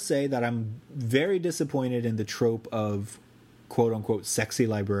will say that I'm very disappointed in the trope of quote-unquote sexy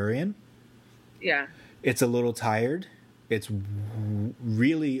librarian. Yeah. It's a little tired. It's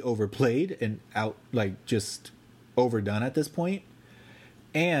really overplayed and just overdone at this point.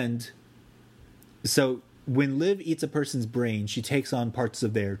 And so when Liv eats a person's brain, she takes on parts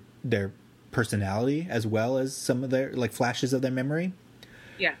of their personality as well as some of their like flashes of their memory.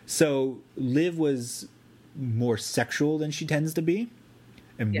 Yeah. So Liv was more sexual than she tends to be,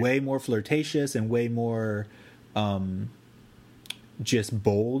 and way more flirtatious and way more just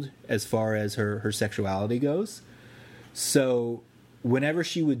bold as far as her sexuality goes. So whenever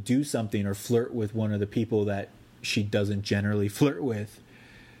she would do something or flirt with one of the people that she doesn't generally flirt with,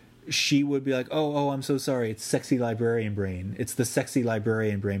 she would be like, oh, I'm so sorry. It's sexy librarian brain. It's the sexy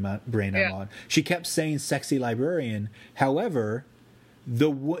librarian brain I'm on. She kept saying sexy librarian. However,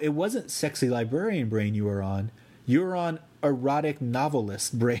 it wasn't sexy librarian brain you were on. You were on erotic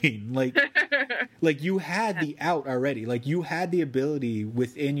novelist brain. Like you had the out already. Like you had the ability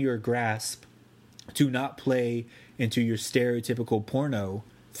within your grasp to not play into your stereotypical porno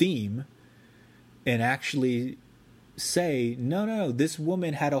theme and actually say, no, this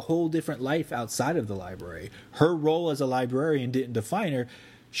woman had a whole different life outside of the library. Her role as a librarian didn't define her.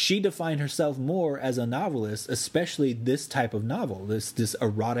 She defined herself more as a novelist, especially this type of novel, this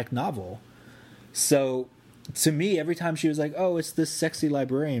erotic novel. So to me, every time she was like, oh, it's this sexy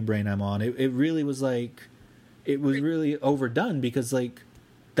librarian brain I'm on, it really was like, it was really overdone, because like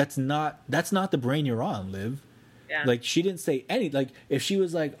that's not the brain you're on, Liv. Yeah. Like she didn't say any, like if she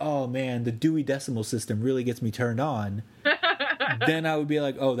was like, oh man, the Dewey Decimal System really gets me turned on, then I would be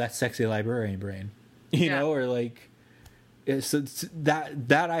like, oh, that's sexy librarian brain, you know, or like, so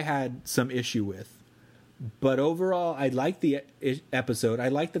that I had some issue with. But overall, I like the episode. I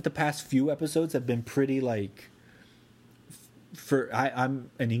like that the past few episodes have been pretty like,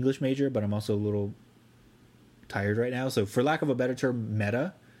 I'm an English major, but I'm also a little tired right now. So for lack of a better term,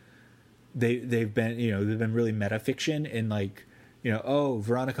 meta. They've been really meta fiction, and like, you know, oh,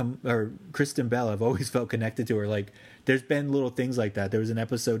 Veronica or Kristen Bell, I've always felt connected to her. Like there's been little things like that. There was an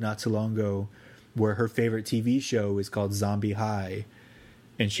episode not too long ago where her favorite TV show is called Zombie High,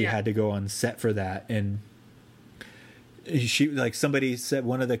 and she had to go on set for that, and she, like, somebody said,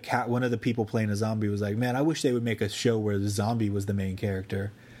 one of the people playing a zombie was like, man, I wish they would make a show where the zombie was the main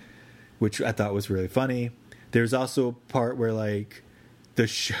character, which I thought was really funny. There's also a part where like the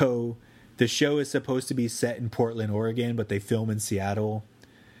show is supposed to be set in Portland, Oregon, but they film in Seattle,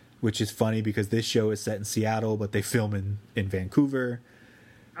 which is funny because this show is set in Seattle, but they film in Vancouver.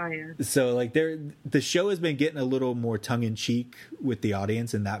 Oh, yeah. So like the show has been getting a little more tongue in cheek with the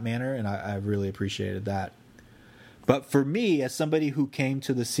audience in that manner, and I really appreciated that. But for me, as somebody who came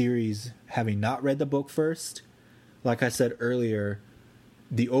to the series having not read the book first, like I said earlier,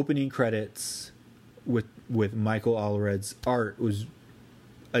 the opening credits with Michael Allred's art was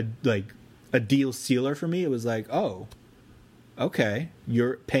a deal sealer for me. It was like, oh, okay,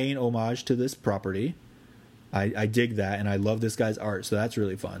 you're paying homage to this property. I dig that, and I love this guy's art, so that's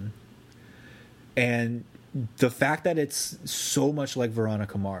really fun. And the fact that it's so much like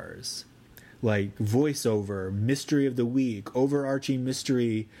Veronica Mars, like voiceover, mystery of the week, overarching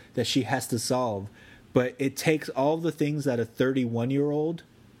mystery that she has to solve, but it takes all the things that a 31-year-old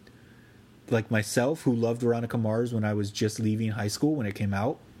like myself, who loved Veronica Mars when I was just leaving high school when it came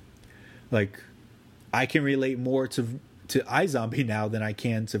out, like I can relate more to iZombie now than I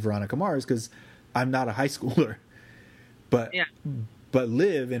can to Veronica Mars, because I'm not a high schooler. But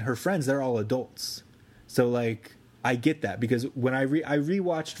Liv and her friends, they're all adults. So like I get that, because when I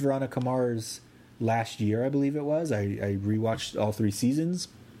rewatched Veronica Mars last year, I believe it was, I rewatched all 3 seasons.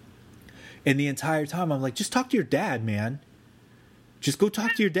 And the entire time I'm like, just talk to your dad, man. Just go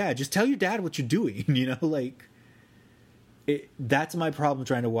talk to your dad. Just tell your dad what you're doing, you know, like that's my problem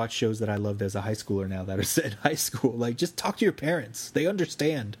trying to watch shows that I loved as a high schooler now that are set in high school. Like, just talk to your parents. They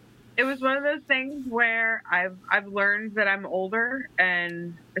understand. It was one of those things where I've learned that I'm older,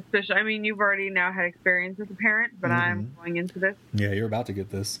 and especially, I mean, you've already now had experience as a parent, but I'm going into this. Yeah, you're about to get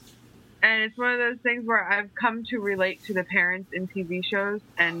this. And it's one of those things where I've come to relate to the parents in TV shows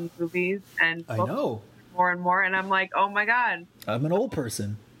and movies and books. I know. More and more, and I'm like, oh my god, I'm an old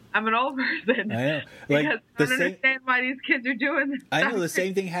person. I'm an old person. I know. Like, because I don't understand why these kids are doing this. I know the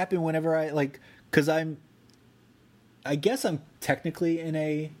same thing happened whenever I, like, because I guess I'm technically in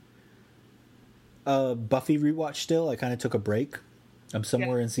a Buffy rewatch still. I kind of took a break. I'm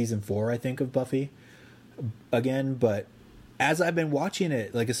somewhere in season 4, I think, of Buffy again. But as I've been watching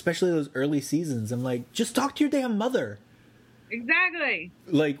it, like, especially those early seasons, I'm like, just talk to your damn mother. Exactly.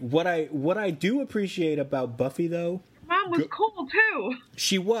 Like, what I do appreciate about Buffy, though, Mom was cool too.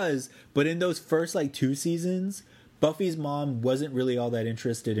 She was, but in those first like 2 seasons, Buffy's mom wasn't really all that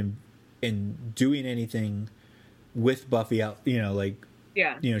interested in doing anything with Buffy out, you know, like,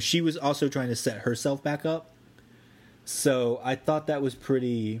 you know, she was also trying to set herself back up. So I thought that was a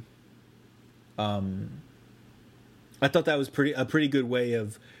pretty good way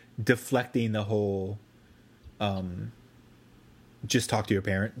of deflecting the whole just talk to your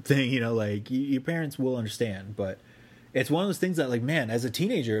parent thing, like your parents will understand, but it's one of those things that, like, man, as a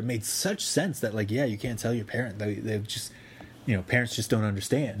teenager, it made such sense that, like, yeah, you can't tell your parent. They've just, parents just don't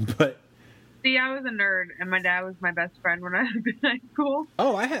understand. But see, I was a nerd, and my dad was my best friend when I was in high school.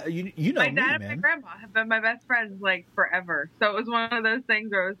 Oh, I have you know my me, dad and man. my grandma have been my best friends like forever. So it was one of those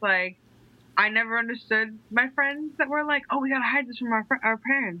things where it was like, I never understood my friends that were like, oh, we gotta hide this from our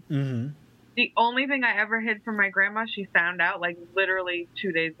parents. Mm-hmm. The only thing I ever hid from my grandma, she found out like literally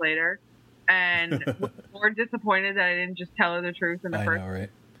 2 days later, and was more disappointed that I didn't just tell her the truth in the first. I know, right?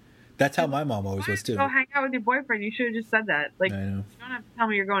 That's how my mom always was too. Go hang out with your boyfriend. You should have just said that. Like, I know. You don't have to tell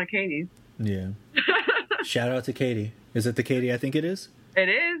me you're going to Katie's. Yeah. Shout out to Katie. Is it the Katie I think it is? It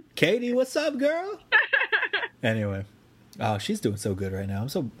is. Katie, what's up, girl? Anyway, oh, she's doing so good right now.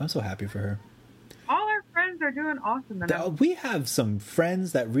 I'm so happy for her. All our friends are doing awesome. We have some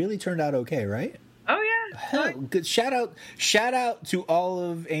friends that really turned out okay, right? Oh yeah. Hell, good. Shout out to all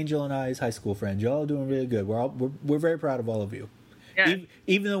of Angel and I's high school friends. Y'all doing really good. We're very proud of all of you. Yeah.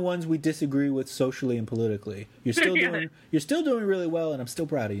 Even the ones we disagree with socially and politically, you're still doing you're still doing really well, and I'm still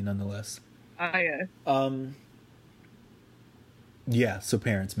proud of you nonetheless. Yeah. Yeah. So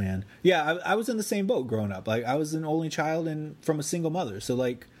parents, man. Yeah, I was in the same boat growing up. Like, I was an only child and from a single mother. So,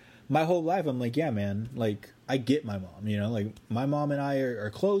 like, my whole life, I'm like, yeah, man. Like, I get my mom. Like, my mom and I are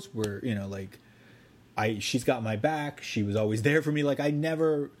close. We're, like, she's got my back. She was always there for me. Like, I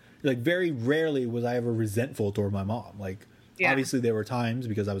never, like, very rarely was I ever resentful toward my mom. Like, obviously there were times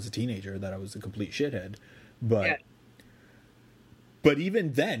because I was a teenager that I was a complete shithead, but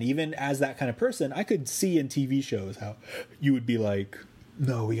even then, even as that kind of person, I could see in TV shows how you would be like,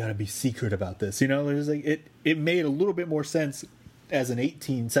 no, we got to be secret about this. It was like, it made a little bit more sense as an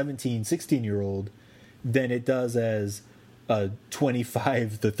 18, 17, 16-year-old than it does as a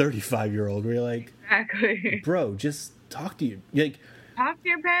 25 to 35-year-old where you're like, exactly, bro, just talk to you. Like, talk to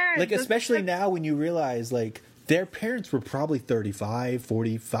your parents. Like, especially now when you realize, like, their parents were probably 35,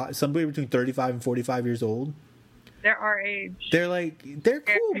 45, somebody between 35 and 45 years old. They're our age. They're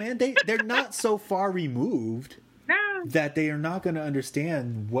cool, man. They're not so far removed that they are not going to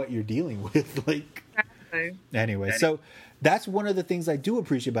understand what you're dealing with. Like, exactly. Anyway, so that's one of the things I do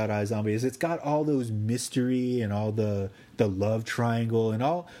appreciate about iZombie is it's got all those mystery and all the love triangle and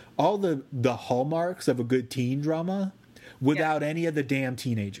all the hallmarks of a good teen drama without any of the damn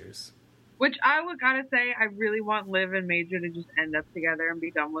teenagers. Which I would gotta say, I really want Liv and Major to just end up together and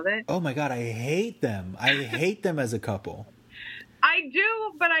be done with it. Oh my god, I hate them. I hate them as a couple. I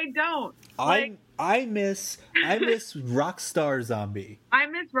do, but I don't. I miss Rockstar Zombie. I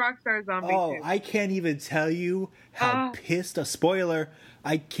miss Rockstar Zombie too. I can't even tell you how pissed. A spoiler.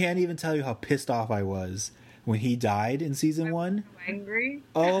 I can't even tell you how pissed off I was when he died in season 1. So angry.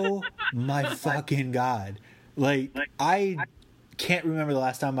 Oh my fucking god! Like I can't remember the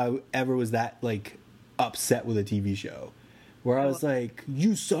last time I ever was that, like, upset with a TV show where I was like,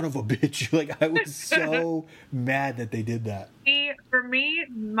 you son of a bitch. Like, I was so mad that they did that. For me,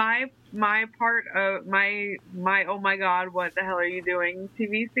 my part of my oh my god, what the hell are you doing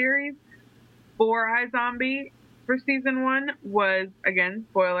TV series for iZombie for season 1 was, again,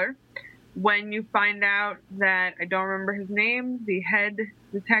 spoiler, when you find out that, I don't remember his name, the head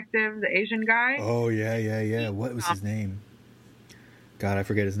detective, the Asian guy. Oh yeah. What was his name? God, I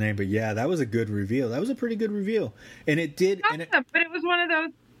forget his name, but yeah, that was a good reveal. That was a pretty good reveal, and it did. But it was one of those,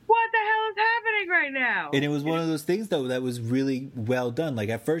 what the hell is happening right now? And it was one of those things though that was really well done. Like,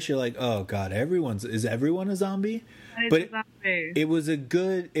 at first you're like, oh god, is everyone a zombie? But it was a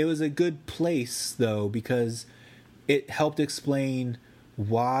good place though, because it helped explain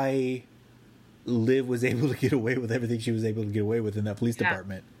why Liv was able to get away with everything she was able to get away with in that police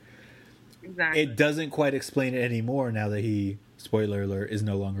department. Exactly. It doesn't quite explain it anymore now that he, spoiler alert, is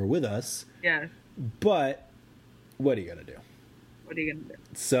no longer with us. Yes. But what are you gonna do? What are you gonna do?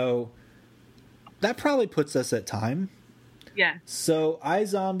 So that probably puts us at time. Yeah. So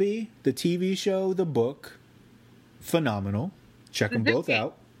iZombie, the TV show, the book, phenomenal. Check them both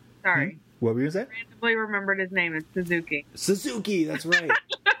out. Sorry. What were you gonna say? Randomly remembered his name. It's Suzuki. Suzuki, that's right.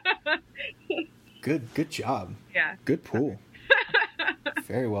 Good job. Yeah. Good pull.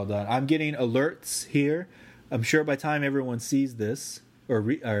 Very well done. I'm getting alerts here. I'm sure by the time everyone sees this or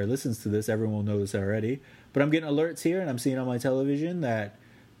listens to this, everyone will know this already. But I'm getting alerts here, and I'm seeing on my television that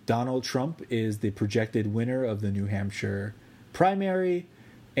Donald Trump is the projected winner of the New Hampshire primary,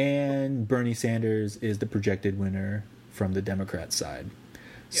 and Bernie Sanders is the projected winner from the Democrat side.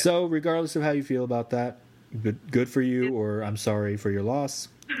 Yeah. So regardless of how you feel about that, good for you, or I'm sorry for your loss.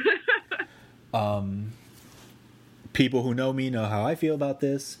 People who know me know how I feel about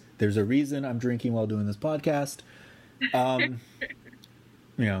this. There's a reason I'm drinking while doing this podcast. You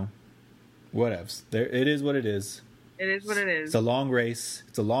know, whatevs. There, it is what it is. It is what it is. It's a long race.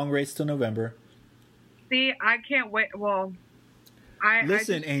 It's a long race till November. See, I can't wait. Well,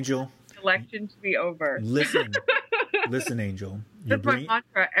 Listen, Angel. Want the election to be over. Listen, Angel. That's my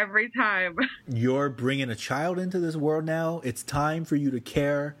mantra every time. You're bringing a child into this world now. It's time for you to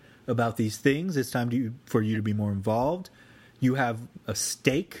care about these things. It's time for you to be more involved. You have a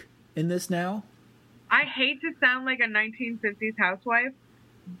stake in this now. I hate to sound like a 1950s housewife,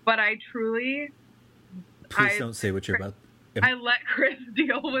 but I truly... Please don't say what you're about. I let Chris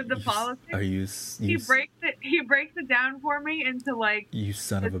deal with the politics. Are you? He breaks it down for me into like you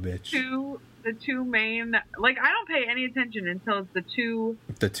son of a bitch. The two main, like, I don't pay any attention until it's the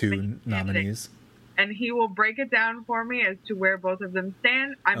two nominees, and he will break it down for me as to where both of them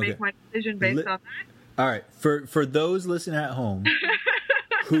stand. I make my decision based on that. All right, for those listening at home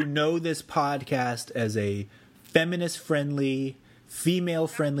who know this podcast as a feminist-friendly,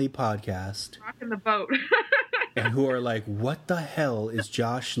 female-friendly podcast, rocking the boat. And who are like, what the hell is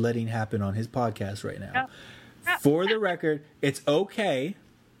Josh letting happen on his podcast right now? Yeah. For the record, it's okay.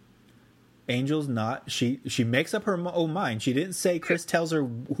 Angel's not. She makes up her own mind. She didn't say Chris tells her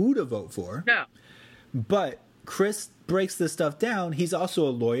who to vote for. No. But Chris breaks this stuff down. He's also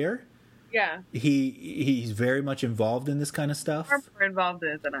a lawyer. Yeah. He's very much involved in this kind of stuff. More involved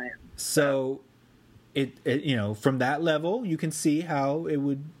in it than I am. So, it you know, from that level, you can see how it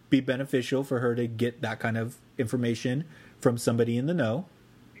would be beneficial for her to get that kind of information from somebody in the know.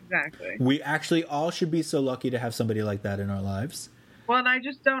 Exactly. We actually all should be so lucky to have somebody like that in our lives. Well, and I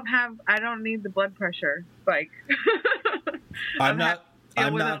just don't need the blood pressure spike. I'm not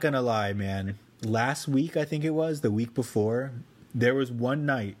going to lie, man. Last week, I think it was, the week before, there was one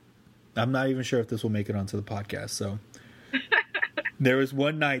night. I'm not even sure if this will make it onto the podcast. So there was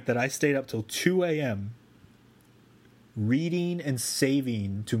one night that I stayed up till 2 a.m. reading and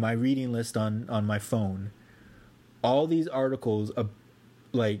saving to my reading list on my phone all these articles,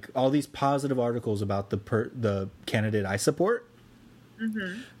 like all these positive articles about the candidate I support,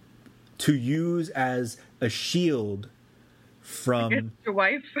 to use as a shield from your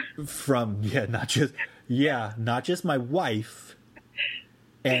wife, not just my wife,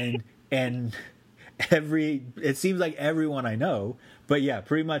 and it seems like everyone I know, but yeah,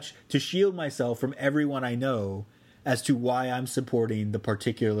 pretty much to shield myself from everyone I know as to why I'm supporting the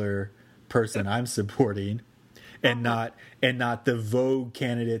particular person I'm supporting, and not the Vogue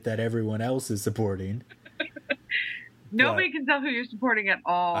candidate that everyone else is supporting. Nobody can tell who you're supporting at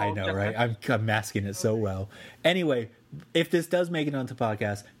all. I know, right? I'm masking it so well. Anyway, if this does make it onto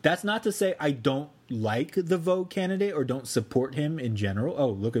podcast, that's not to say I don't like the Vogue candidate or don't support him in general. Oh,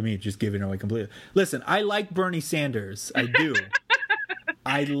 look at me just giving away completely. Listen, I like Bernie Sanders. I do.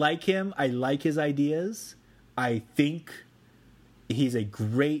 I like him. I like his ideas. I think he's a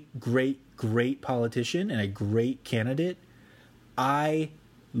great politician and a great candidate. I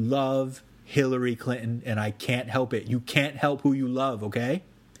love Hillary Clinton, and I can't help it. You can't help who you love, okay?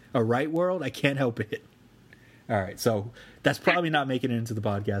 All right, world? I can't help it. All right, so that's probably not making it into the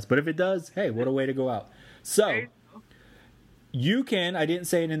podcast, but if it does, hey, what a way to go out. So you can, I didn't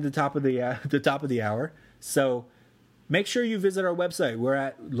say it in the top of the hour, so make sure you visit our website. We're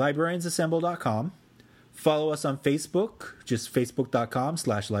at librariansassemble.com. Follow us on Facebook, just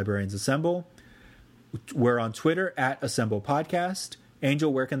facebook.com/librariansassemble. We're on Twitter at Assemble Podcast.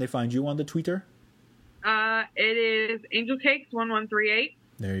 Angel, where can they find you on the Twitter? It is Angel Cakes 1138.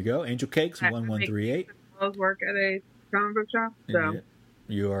 There you go, Angel Cakes 1138. I work at a comic book shop, so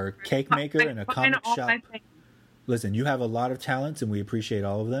you are a cake maker and a comic shop. Listen, you have a lot of talents, and we appreciate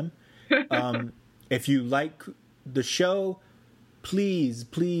all of them. If you like the show, please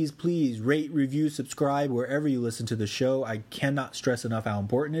rate, review, subscribe wherever you listen to the show. I cannot stress enough how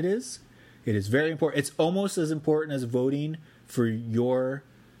important it is. It is very important. It's almost as important as voting for your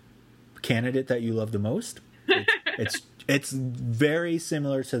candidate that you love the most. It's very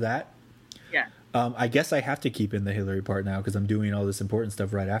similar to that. Yeah. I guess I have to keep in the Hillary part now because I'm doing all this important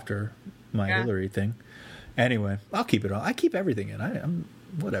stuff right after my Hillary thing. Anyway, I'll keep it on. I keep everything in. I'm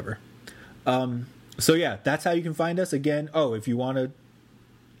whatever. So yeah, that's how you can find us. Again, if you want to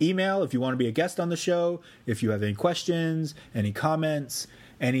email, if you want to be a guest on the show, if you have any questions, any comments,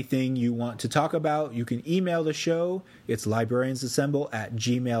 anything you want to talk about, you can email the show. It's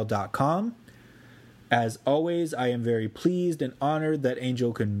librariansassemble@gmail.com. As always, I am very pleased and honored that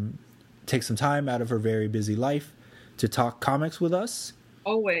Angel can take some time out of her very busy life to talk comics with us.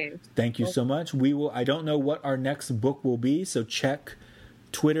 Always. Thank you so much. I don't know what our next book will be, so check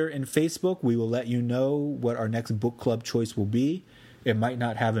Twitter and Facebook. We will let you know what our next book club choice will be. It might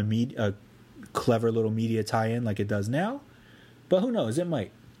not have a clever little media tie-in like it does now, but who knows? It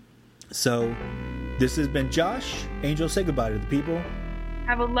might. So this has been Josh. Angel, say goodbye to the people.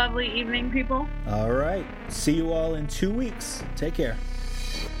 Have a lovely evening, people. All right. See you all in 2 weeks. Take care.